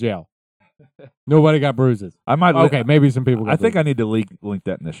 Nobody went to jail. Nobody got bruises. I might. Okay, maybe some people got I think bruises. I need to link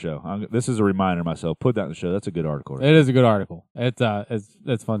that in the show. This is a reminder to myself. Put that in the show. That's a good article. It is a good article. It's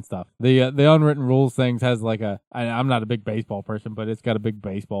fun stuff. The unwritten rules things has like I'm not a big baseball person, but it's got a big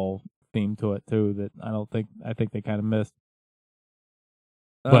baseball theme to it too that I think they kind of missed.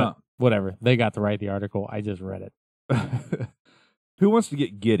 But whatever. They got to write the article. I just read it. Who wants to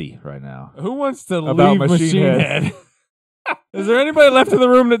get giddy right now? Who wants to About leave Machine Machine Head? Head? Is there anybody left in the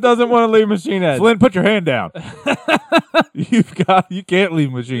room that doesn't want to leave Machine Head? Flynn, put your hand down. You can't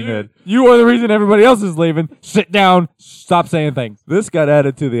leave Machine Head. You are the reason everybody else is leaving. Sit down. Stop saying things. This got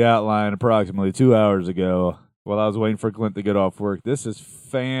added to the outline approximately 2 hours ago while I was waiting for Clint to get off work. This is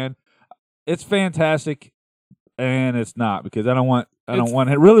it's fantastic, and it's not because I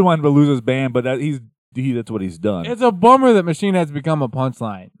really want him to lose his band, but that's what he's done. It's a bummer that Machine Head's become a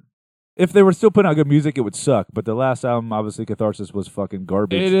punchline. If they were still putting out good music, it would suck. But the last album, obviously, Catharsis was fucking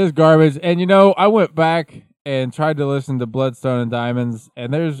garbage. It is garbage. And, I went back and tried to listen to Bloodstone and Diamonds,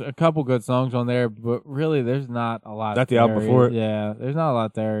 and there's a couple good songs on there, but really there's not a lot. That the album before it? Yeah, there's not a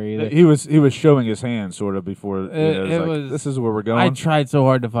lot there either. He was showing his hand sort of before. It was this is where we're going. I tried so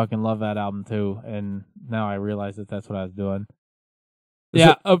hard to fucking love that album too, and now I realize that that's what I was doing.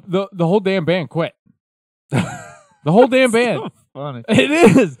 The whole damn band quit. The whole damn band. So funny. It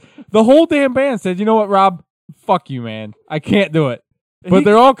is. The whole damn band said, "You know what, Rob? Fuck you, man. I can't do it." But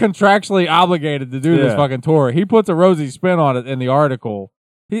they're all contractually obligated to do this fucking tour. He puts a rosy spin on it in the article.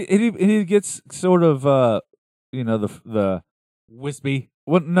 He gets sort of the wispy.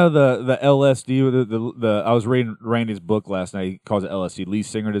 What? No, the LSD. The I was reading Randy's book last night. He calls it LSD, lead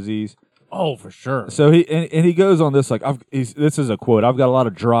singer disease. Oh, for sure. So he goes on this like this is a quote. I've got a lot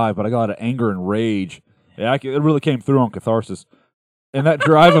of drive, but I got a lot of anger and rage. Yeah, it really came through on Catharsis, and that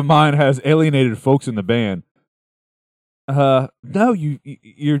drive of mine has alienated folks in the band. No,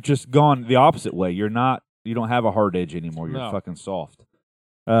 you're just gone the opposite way. You don't have a hard edge anymore. You're fucking soft.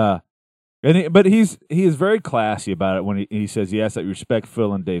 But he is very classy about it when he says he asks that you respect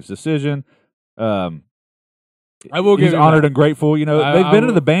Phil and Dave's decision. I will give he's you honored that. and grateful. They've been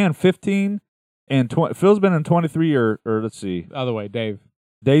in the band 15 and 20. Phil's been in 23 or let's see. Other way, Dave.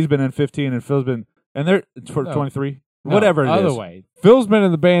 Dave's been in 15 and Phil's been and they're for 23. Whatever it is. Other way. Phil's been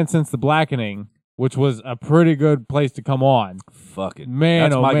in the band since The Blackening, which was a pretty good place to come on. Fuck it.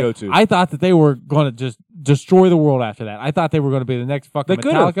 Man, that's my go-to. I thought that they were going to just destroy the world after that. I thought they were going to be the next fucking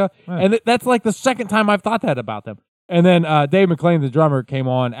Metallica. Yeah. And that's like the second time I've thought that about them. And then Dave McClain, the drummer, came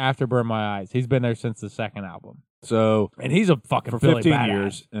on after Burn My Eyes. He's been there since the second album. So, and he's a fucking for Philly 15 badass.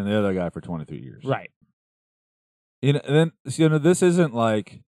 years, and the other guy for 23 years. Right. This isn't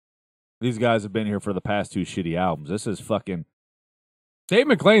like these guys have been here for the past 2 shitty albums. This is fucking Dave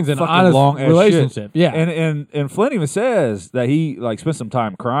McClain's an fucking honest long-ass relationship. shit. Yeah. And Flynn even says that he spent some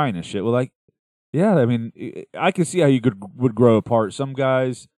time crying and shit. Well, I mean, I can see how you would grow apart. Some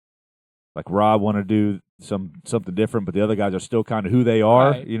guys, like Rob, want to do something different, but the other guys are still kind of who they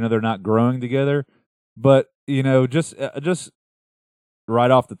are. Right. You know, they're not growing together. But you know, just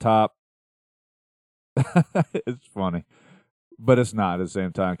right off the top, it's funny, but it's not at the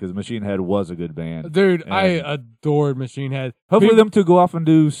same time because Machine Head was a good band. Dude, And I adored Machine Head. hopefully, them two go off and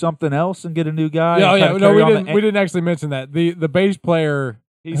do something else and get a new guy. Yeah, and yeah. kinda No, carry on we didn't actually mention that. The bass player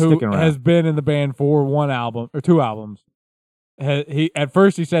He's who sticking around. has been in the band for one album or two albums. He at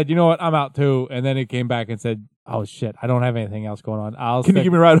first he said, "You know what? I'm out too," and then he came back and said, "Oh shit, I don't have anything else going on. Can you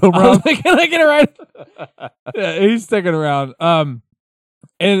give me a ride home, I was Rob? like, can I get it right? Yeah, he's sticking around.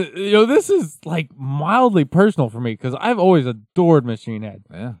 And you know, this is like mildly personal for me because I've always adored Machine Head.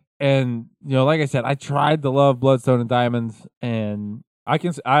 Yeah, And you know, like I said, I tried to love Bloodstone and Diamonds, and I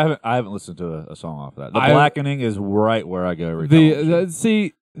haven't listened to a song off that. The I- Blackening is right where I go every time.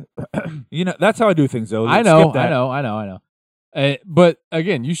 see, You know, that's how I do things, though. I Skip know, that. I know. But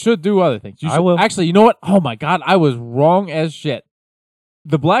again, you should do other things. You I should, will. Actually, you know what? Oh my God, I was wrong as shit.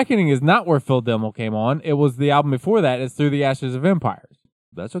 The Blackening is not where Phil Demmel came on. It was the album before that. It's Through the Ashes of Empires,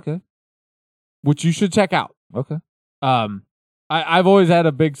 That's okay. which you should check out. Okay. I've always had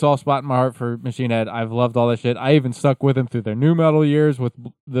a big soft spot in my heart for Machine Head. I've loved all that shit. I even stuck with him through their new metal years with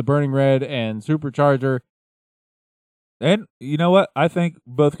the Burning Red and Supercharger. And you know what? I think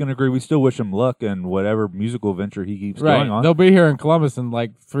both can agree. We still wish him luck in whatever musical venture he keeps going on. They'll be here in Columbus in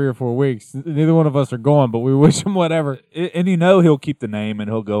like 3 or 4 weeks. Neither one of us are going, but we wish him whatever. And you know he'll keep the name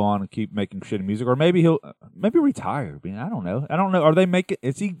and he'll go on and keep making shitty music, or maybe he'll retire. I mean, I don't know. Are they making?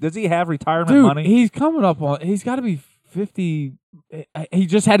 Does he have retirement Dude, money? he's coming up on. He's got to be 50. He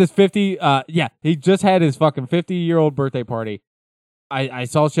just had his 50. Yeah, he just had his fucking 50-year-old birthday party. I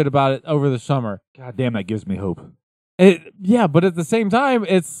saw shit about it over the summer. God damn, that gives me hope. Yeah, but at the same time,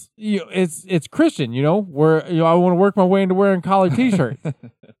 it's Christian, you know, where I want to work my way into wearing collared t-shirts.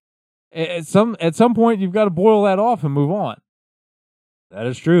 At some point, you've got to boil that off and move on. That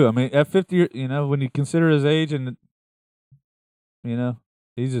is true. I mean, at 50, you know, when you consider his age, and you know,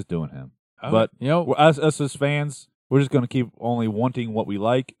 he's just doing him. But you know, us as fans, we're just going to keep only wanting what we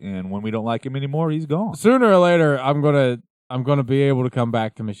like, and when we don't like him anymore, he's gone. sooner or later, I'm gonna be able to come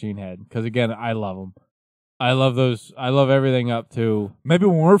back to Machine Head because again, I love them. I love those. I love everything up to. Maybe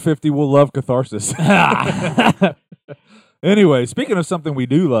when we're 50, we'll love Catharsis. Anyway, speaking of something we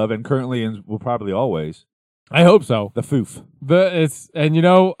do love, and currently and will probably always, I hope so. the Foof. And you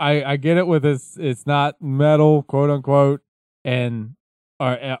know, I get it with this. It's not metal, quote unquote. And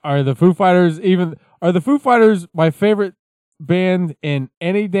are the Foo Fighters are the Foo Fighters my favorite band in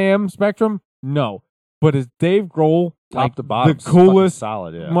any damn spectrum? No, but is Dave Grohl Top to bottom, the coolest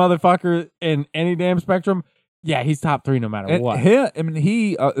solid, yeah. motherfucker in any damn spectrum? Yeah, he's top 3 no matter And what.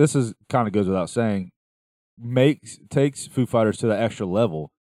 he this is kind of goes without saying, takes Foo Fighters to the extra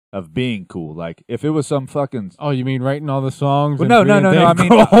level of being cool. Like if it was some fucking Oh, you mean writing all the songs? well, and no. being I Dave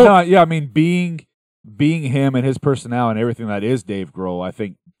mean, Grohl? I mean being him and his personality and everything that is Dave Grohl. I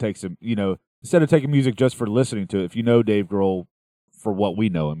think takes him. You know, instead of taking music just for listening to it, if you know Dave Grohl for what we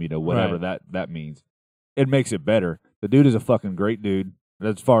know him, you know, whatever Right. that means, it makes it better. The dude is a fucking great dude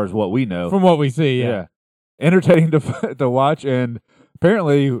as far as what we know. From what we see, yeah. Entertaining to watch, and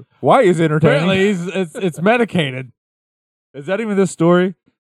apparently, why is entertaining? Apparently, it's medicated. Is that even this story,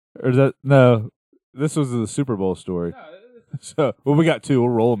 or is that no? This was the Super Bowl story. So, well, we got 2. We'll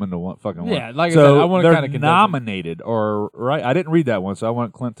roll them into one fucking one. Yeah, like I so said, I want to they're kind of nominated, or right? I didn't read that one, so I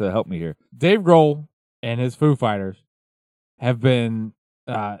want Clint to help me here. Dave Grohl and his Foo Fighters have been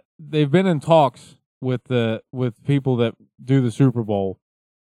they've been in talks with people that do the Super Bowl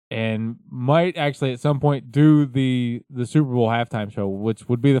and might actually at some point do the Super Bowl halftime show, which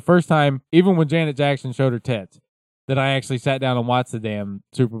would be the first time, even when Janet Jackson showed her tits, that I actually sat down and watched the damn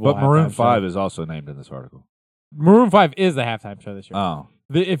Super Bowl. But Maroon halftime 5 show. is also named in this article. Maroon 5 is the halftime show this year. Oh,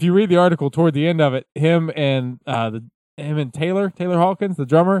 If you read the article toward the end of it, him and Taylor Hawkins, the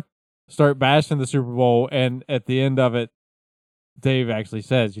drummer, start bashing the Super Bowl, and at the end of it, Dave actually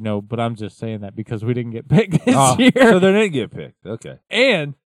says, you know, but I'm just saying that because we didn't get picked this year. So they didn't get picked. Okay.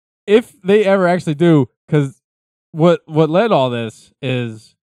 And if they ever actually do, because what led all this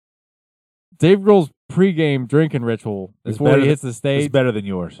is Dave Grohl's pregame drinking ritual It's before better he hits the stage. It's better than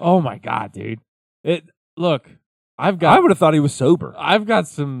yours. Oh my God, dude! Look, I would have thought he was sober. I've got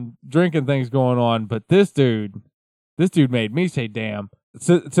some drinking things going on, but this dude made me say damn.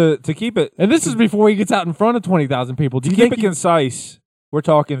 To keep it, And this is before he gets out in front of 20,000 people. Do to you keep think it concise, we're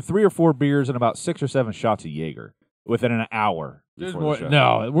talking 3 or 4 beers and about 6 or 7 shots of Jaeger within an hour. there's before more? the show.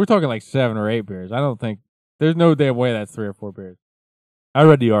 No, we're talking like 7 or 8 beers. I don't think there's no damn way that's 3 or 4 beers. I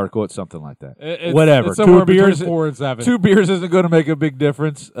read the article. It's something like that. It's, Whatever. It's somewhere 2 beers, between 4 and 7. 2 beers isn't going to make a big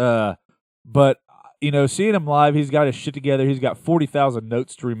difference. But seeing him live, he's got his shit together. He's got 40,000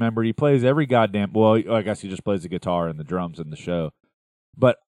 notes to remember. He plays every goddamn. Well, I guess he just plays the guitar and the drums in the show.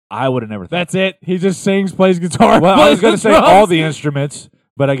 But I would have never thought. That's it. He just sings, plays guitar. Well, I was going to say drums. all the instruments,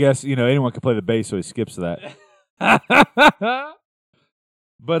 but I guess anyone can play the bass, so he skips that.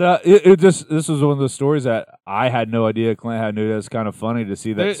 But this was one of those stories that I had no idea. Clint had no idea. It's kind of funny to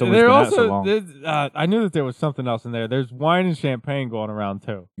see that someone's been out so long. I knew that there was something else in there. There's wine and champagne going around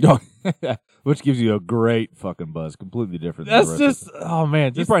too. Which gives you a great fucking buzz, completely different. That's just oh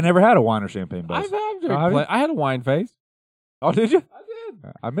man, you probably never had a wine or champagne buzz. I had a wine face. Oh, did you? I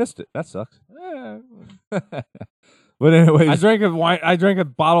did. I missed it. That sucks. Yeah. But anyways, I drank a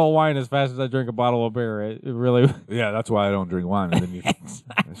bottle of wine as fast as I drink a bottle of beer. It really. Yeah, that's why I don't drink wine, and then you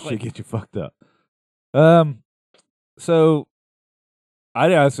shit get you fucked up. So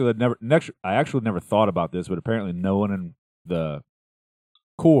I actually never thought about this, but apparently no one in the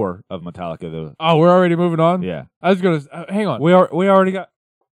core of Metallica, though. Oh, we're already moving on. Yeah, I was gonna hang on. We already got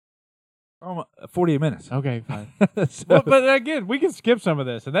 48 minutes. Okay, fine. So, but again, we can skip some of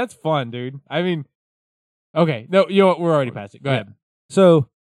this, and that's fun, dude. I mean, okay, no, you know what? We're already past it. Go ahead. So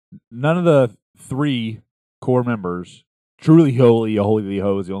none of the 3 core members, truly holy ho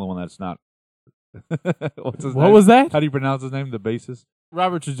is the only one that's not. What's his name? What was that? How do you pronounce his name? The bassist?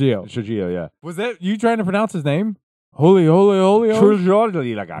 Robert Trujillo. Trujillo, yeah. Was that you trying to pronounce his name? Holy. Wow.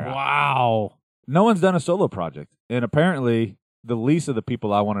 No one's done a solo project. And apparently, the least of the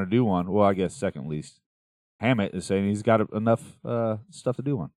people I want to do one, well, I guess second least, Hammett is saying he's got enough stuff to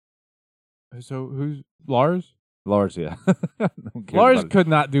do one. So who's Lars? Lars, yeah. Lars could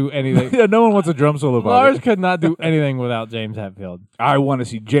not do anything. Yeah, no one wants a drum solo project. Lars could not do anything without James Hetfield. I want to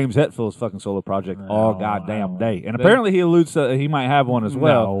see James Hetfield's fucking solo project all goddamn day. And apparently he alludes to he might have one as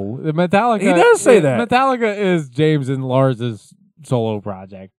well. No, Metallica. He does say that. Metallica is James and Lars's solo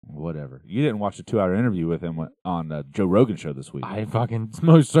project. Whatever. You didn't watch the 2-hour interview with him on Joe Rogan show this week. I fucking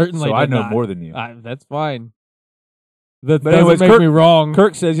most certainly So I did know not. more than you. That's fine. That But doesn't anyways, make me wrong.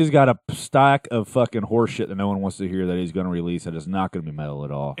 Kirk says he's got a stack of fucking horse shit that no one wants to hear that he's going to release that is not going to be metal at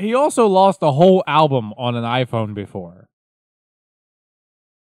all. He also lost a whole album on an iPhone before.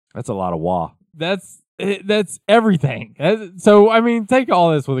 That's a lot of wah. That's everything. So I mean, take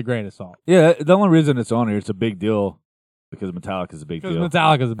all this with a grain of salt. Yeah, the only reason it's on here, it's a big deal because Metallica is a big deal. Because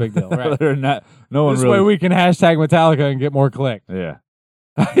Metallica's a big deal, right? Other than that, no one This really. way we can hashtag Metallica and get more clicks. Yeah.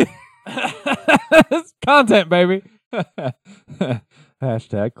 It's content, baby.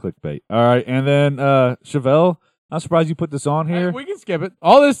 Hashtag clickbait. All right, and then Chevelle. I'm surprised you put this on Hey, here. we can skip it.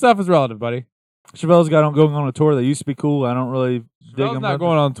 All this stuff is relative, buddy. Chevelle's going on a tour that used to be cool. I don't really dig Chevelle's him. not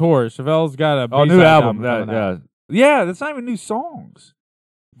going on tour. Chevelle's got a new B-side album. coming out. Yeah, that's not even new songs.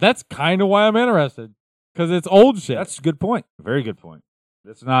 That's kind of why I'm interested, because it's old shit. That's a good point. Very good point.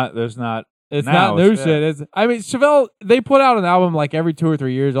 It's not. There's not. It's now, not new it's- shit. I mean, Chevelle, they put out an album like every 2 or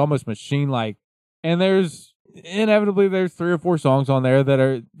 3 years, almost machine-like, and there's 3 or 4 songs on there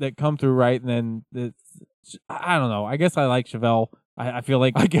that come through right, and then I don't know. I guess I like Chevelle. I feel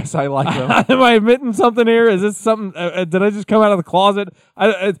like I guess I like them. Am I admitting something here? Is this something? Did I just come out of the closet?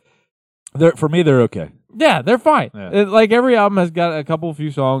 For me, they're okay. Yeah, they're fine. Yeah. Like every album has got a couple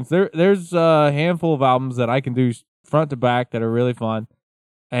few songs. There's a handful of albums that I can do front to back that are really fun.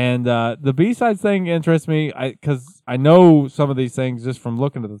 And the B-sides thing interests me because I know some of these things just from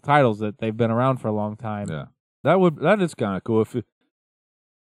looking at the titles that they've been around for a long time. Yeah, that is kind of cool.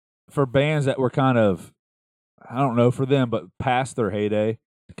 For bands that were kind of, I don't know for them, but past their heyday,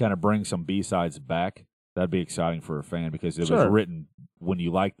 to kind of bring some B-sides back, that'd be exciting for a fan because it was written when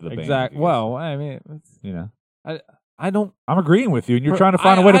you liked the band. Exactly. Well, I mean, I don't. I'm agreeing with you, and you're trying to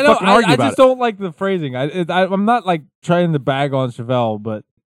find a way to fucking argue about it. I just don't like the phrasing. I'm not like trying to bag on Chevelle, but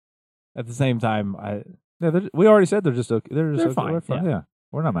at the same time, we already said they're just okay. They're okay. fine. We're fine. Yeah,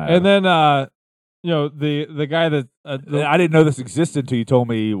 we're not mad. And then the guy that I didn't know this existed until you told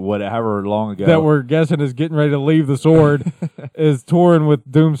me however long ago that we're guessing is getting ready to leave the Sword is touring with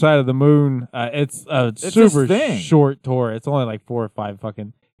Doom Side of the Moon. It's a super short tour. It's only like 4 or 5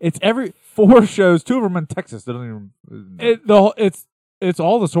 fucking. It's every 4 shows. 2 of them in Texas. They don't even. It's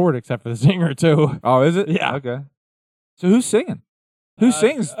all the Sword except for the singer too. Oh, is it? Yeah. Okay. So who's singing? Who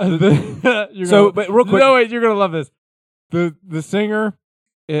sings? But real quick. No, wait, you're gonna love this. The singer,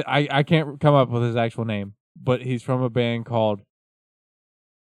 I can't come up with his actual name, but he's from a band called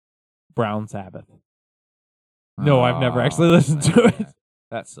Brown Sabbath. No, I've never actually listened to it.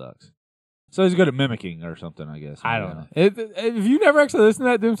 That sucks. So he's good at mimicking or something, I guess. I don't know. Have you never actually listened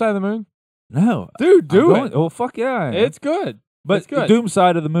to that Doom Side of the Moon? No. Dude, do it. Oh, fuck yeah. It's good. But it's good. Doom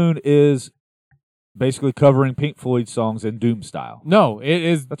Side of the Moon is basically covering Pink Floyd songs in Doom style. No, it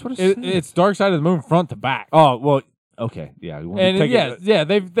is. That's what it says. It's Dark Side of the Moon front to back. Oh well, okay, yeah. And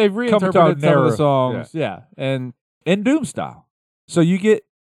they've reinterpreted some of the songs. Yeah, and in Doom style. So you get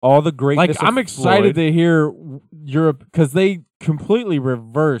all the greatness. Like I'm excited to hear Europe because they completely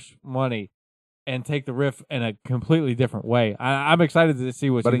reverse Money and take the riff in a completely different way. I'm excited to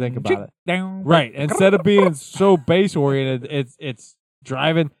see what you think about it. Right, instead of being so bass oriented, it's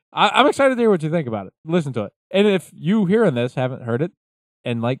driving. I'm excited to hear what you think about it. Listen to it, and if you hearing this haven't heard it,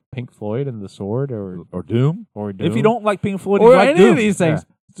 and like Pink Floyd and The Sword or Doom, if you don't like Pink Floyd or like any Doom, of these things,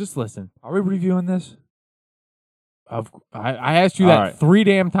 just listen. Are we reviewing this? I asked you that 3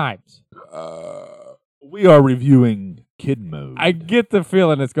 damn times. We are reviewing Kid Mode. I get the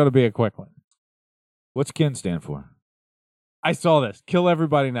feeling it's going to be a quick one. What's KIN stand for? I saw this. Kill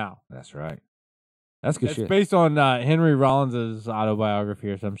Everybody Now. That's right. That's good shit. It's based on Henry Rollins' autobiography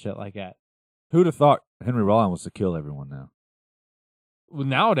or some shit like that. Who'd have thought Henry Rollins was to kill everyone now? Well,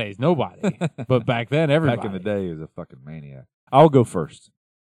 nowadays, nobody. But back then, everybody. Back in the day, he was a fucking maniac. I'll go first.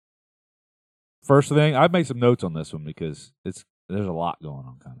 First thing, I've made some notes on this one because there's a lot going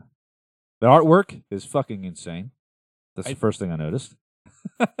on, kind of. The artwork is fucking insane. That's the first thing I noticed.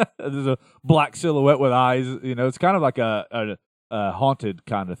 There's a black silhouette with eyes. You know, it's kind of like a haunted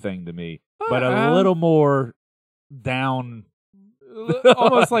kind of thing to me, but a little more down,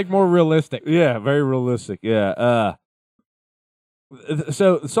 almost like more realistic. Yeah, very realistic. Yeah.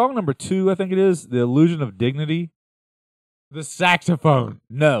 So song number 2, I think it is, The Illusion of Dignity. The saxophone.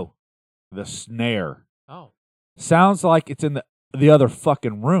 No, the snare. Oh, sounds like it's in the other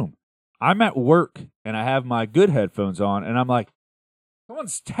fucking room. I'm at work and I have my good headphones on, and I'm like,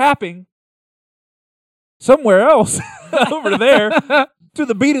 someone's tapping somewhere else over there to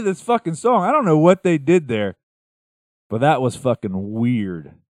the beat of this fucking song. I don't know what they did there, but that was fucking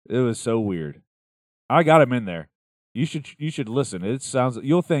weird. It was so weird. I got him in there. You should listen. It sounds.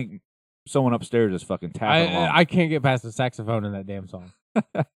 You'll think someone upstairs is fucking tapping along. I can't get past the saxophone in that damn song.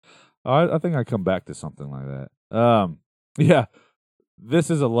 I think I come back to something like that. Yeah.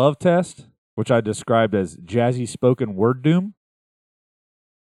 This is a love test, which I described as jazzy spoken word doom.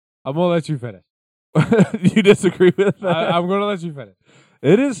 I'm going to let you finish. You disagree with that? I'm going to let you finish.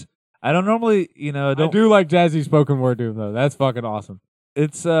 It is. I don't normally, I do like jazzy spoken word doom, though. That's fucking awesome.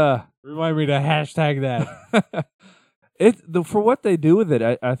 It's, remind me to hashtag that. For what they do with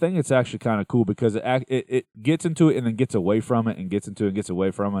it, I think it's actually kind of cool because it gets into it and then gets away from it and gets into it and gets away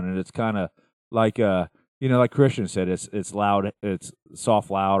from it, and it's kind of like like Christian said, it's loud, it's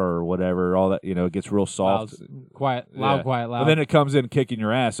soft, loud, or whatever. All that it gets real soft, quiet, loud, quiet, loud. And then it comes in kicking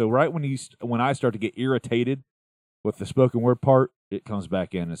your ass. So right when I start to get irritated with the spoken word part, it comes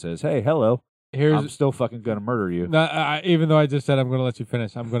back in and says, "Hey, hello." I'm still fucking gonna murder you. No, even though I just said I'm gonna let you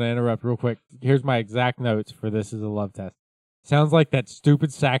finish, I'm gonna interrupt real quick. Here's my exact notes for This Is a Love Test. Sounds like that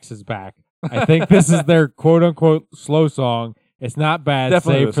stupid sax is back. I think this is their quote unquote slow song. It's not bad,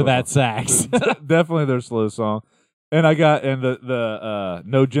 save for that sax. Definitely their slow song. And I got the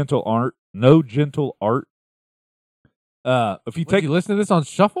No Gentle Art. If you you listen to this on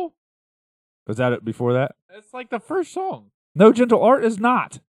shuffle? Was that it before that? It's like the first song. No Gentle Art is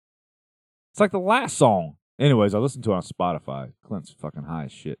not. It's like the last song. Anyways, I listened to it on Spotify. Clint's fucking high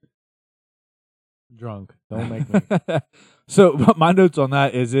as shit. Drunk. Don't make me. So my notes on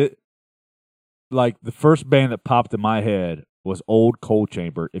that is like the first band that popped in my head was Old Coal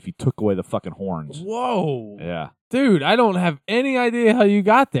Chamber if you took away the fucking horns. Whoa. Yeah. Dude, I don't have any idea how you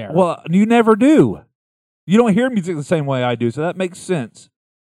got there. Well, you never do. You don't hear music the same way I do, so that makes sense.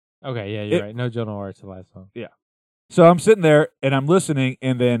 Okay, yeah, you're right. No Gentle Art's the last song. Yeah. So I'm sitting there and I'm listening,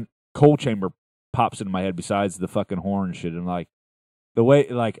 and then Coal Chamber pops into my head besides the fucking horn shit, and like the way,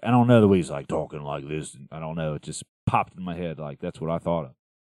 like, I don't know the way he's like talking like this. I don't know. It just popped in my head. Like that's what I thought of.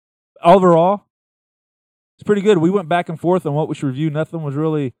 Overall, it's pretty good. We went back and forth on what we should review. Nothing was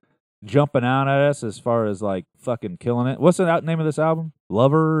really jumping out at us as far as like fucking killing it. What's the name of this album?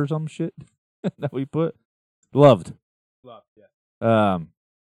 Lover or some shit that we put? Loved. Yeah.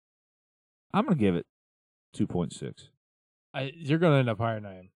 I'm gonna give it 2.6. You're gonna end up higher than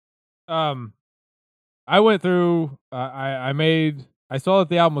I am. I went through. I saw that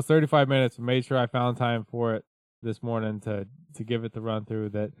the album was 35 minutes and made sure I found time for it this morning to give it the run through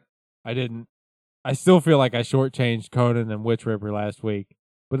that I didn't. I still feel like I shortchanged Conan and Witch Ripper last week,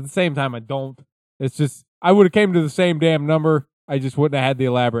 but at the same time I don't. It's just I would have came to the same damn number. I just wouldn't have had the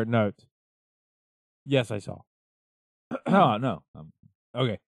elaborate notes. Yes, I saw. No.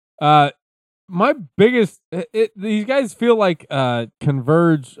 Okay. My biggest these guys feel like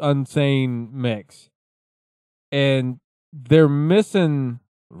Converge Unsane mix, and they're missing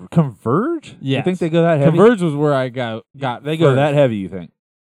Converge? Yes. You think they go that heavy? Converge was where I got They go first. that heavy, you think?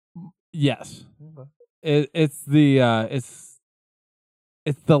 Yes. It's the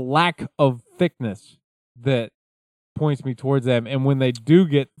lack of thickness that points me towards them, and when they do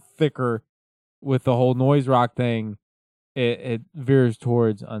get thicker with the whole noise rock thing, it veers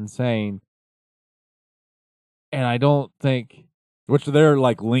towards Unsane. And I don't think Which they're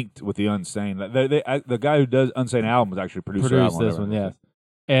like linked with the Unsane. The guy who does Unsane album was actually produced this one, yes.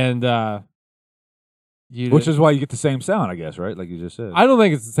 And which is why you get the same sound, I guess, right? Like you just said. I don't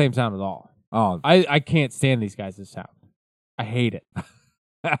think it's the same sound at all. Oh, I can't stand these guys' sound. I hate it.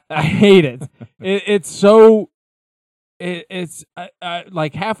 I hate it. It's so. It's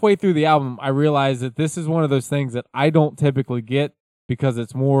like halfway through the album, I realized that this is one of those things that I don't typically get because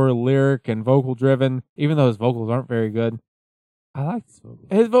it's more lyric and vocal driven. Even though his vocals aren't very good, I like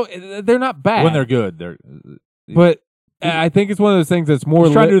his vocals. They're not bad when they're good. They're. But I think it's one of those things that's more.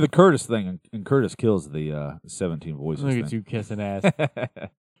 He's trying to do the Curtis thing, and Curtis kills the 17 voices. Look thing. at you kissing ass.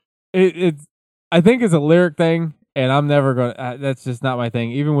 It's. I think it's a lyric thing. And I'm never going to, that's just not my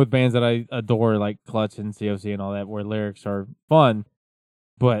thing. Even with bands that I adore, like Clutch and COC and all that, where lyrics are fun,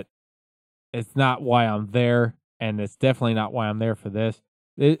 but it's not why I'm there. And it's definitely not why I'm there for this.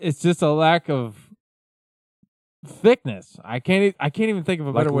 It's just a lack of thickness. I can't even think of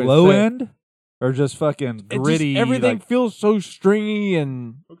a better way low to say end? Or just fucking gritty? Everything feels so stringy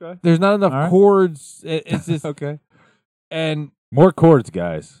and okay. There's not enough chords. It's just, okay. And more chords,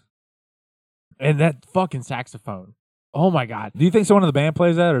 guys. And that fucking saxophone. Oh my God. Do you think someone in the band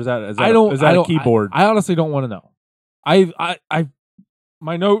plays that, or is that a keyboard? I honestly don't want to know. I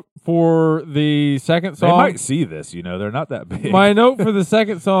my note for the second song. They might see this, they're not that big. My note for the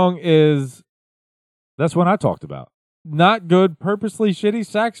second song is that's one I talked about. Not good, purposely shitty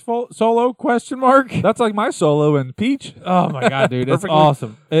sax solo ? That's like my solo in Peach. Oh my God, dude, it's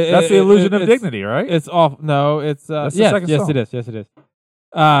awesome. That's the illusion of dignity, right? It's off. No, it's that's the second song. Yes, it is.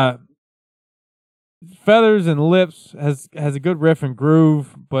 Feathers and Lips has a good riff and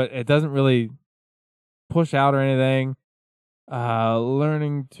groove, but it doesn't really push out or anything.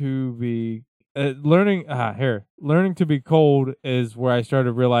 Learning to be cold is where I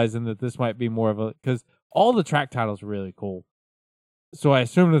started realizing that this might be more of a, because all the track titles are really cool. So I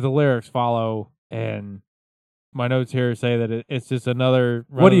assume that the lyrics follow, and my notes here say that it's just another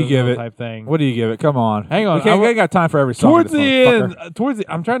what do you give it type thing. What do you give it? Come on, hang on. We ain't got time for every song. Towards the end,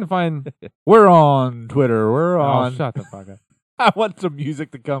 I'm trying to find. We're on Twitter. We're on. Oh, shut the fuck up. I want some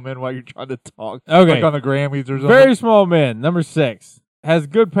music to come in while you're trying to talk. Okay, like on the Grammys or something. Very Small Men, number 6, has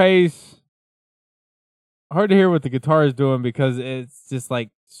good pace. Hard to hear what the guitar is doing because it's just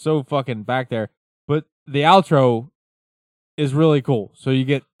like so fucking back there. But the outro is really cool. So you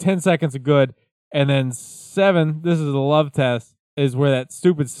get 10 seconds of good. And then 7, this is the love test, is where that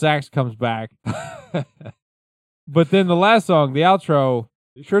stupid sax comes back. But then the last song, the outro.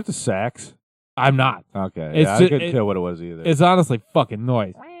 You sure it's a sax? I'm not. Okay. I couldn't tell what it was either. It's honestly fucking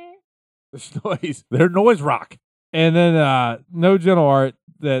noise. It's noise. They're noise rock. And then No Gentle Art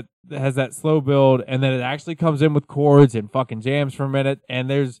that has that slow build, and then it actually comes in with chords and fucking jams for a minute. And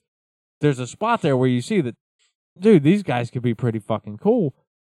there's a spot there where you see that, dude, these guys could be pretty fucking cool.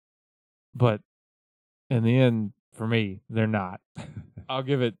 But in the end, for me, they're not. I'll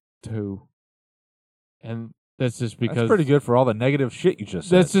give it 2. And that's just because... That's pretty good for all the negative shit you just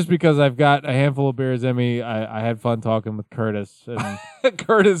said. That's just because I've got a handful of beers in me. I had fun talking with Curtis. And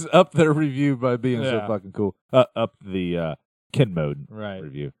Curtis upped their review by being so fucking cool. Up the Ken Mode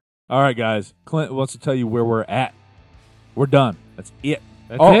review. All right, guys. Clint wants to tell you where we're at. We're done. That's it.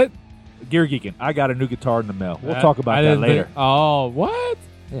 That's it? Gear Geeking. I got a new guitar in the mail. We'll talk about that later. Oh, what?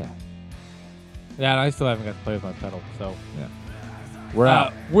 Yeah. Yeah, and I still haven't got to play with my pedal, so yeah. We're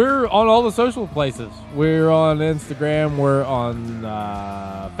out. We're on all the social places. We're on Instagram. We're on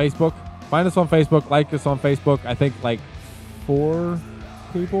Facebook. Find us on Facebook. Like us on Facebook. I think like 4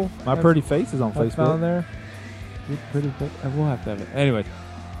 people. My pretty face is on Facebook. On there. Pretty. We'll have to have it. Anyways,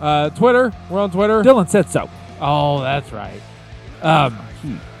 Twitter. We're on Twitter. Dylan said so. Oh, that's right.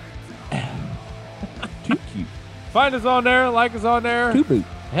 Cute. Too cute. Find us on there. Like us on there. Too boot.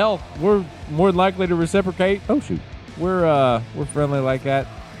 Hell, we're more than likely to reciprocate. Oh shoot. We're friendly like that.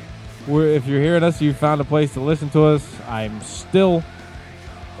 If you're hearing us, you found a place to listen to us. I'm still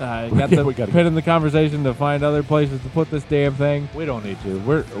got to put in the conversation to find other places to put this damn thing. We don't need to.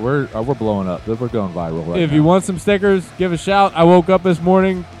 We're blowing up. We're going viral right now. If you want some stickers, give a shout. I woke up this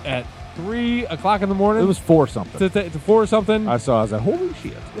morning at 3 o'clock in the morning. It was 4 something. To 4 something. I was like, holy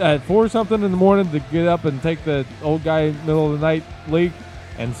shit. At 4 something in the morning to get up and take the old guy middle of the night leak.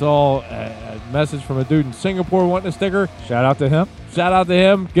 and saw a message from a dude in Singapore wanting a sticker. Shout out to him. Shout out to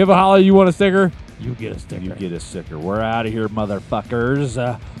him. Give a holler. You want a sticker? You get a sticker. You get a sticker. We're out of here,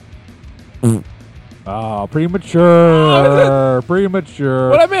 motherfuckers. Oh, premature. Premature.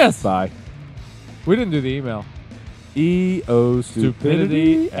 What'd I miss? Bye. We didn't do the email.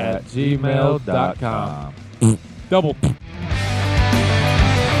 EOstupidity@gmail.com. Double.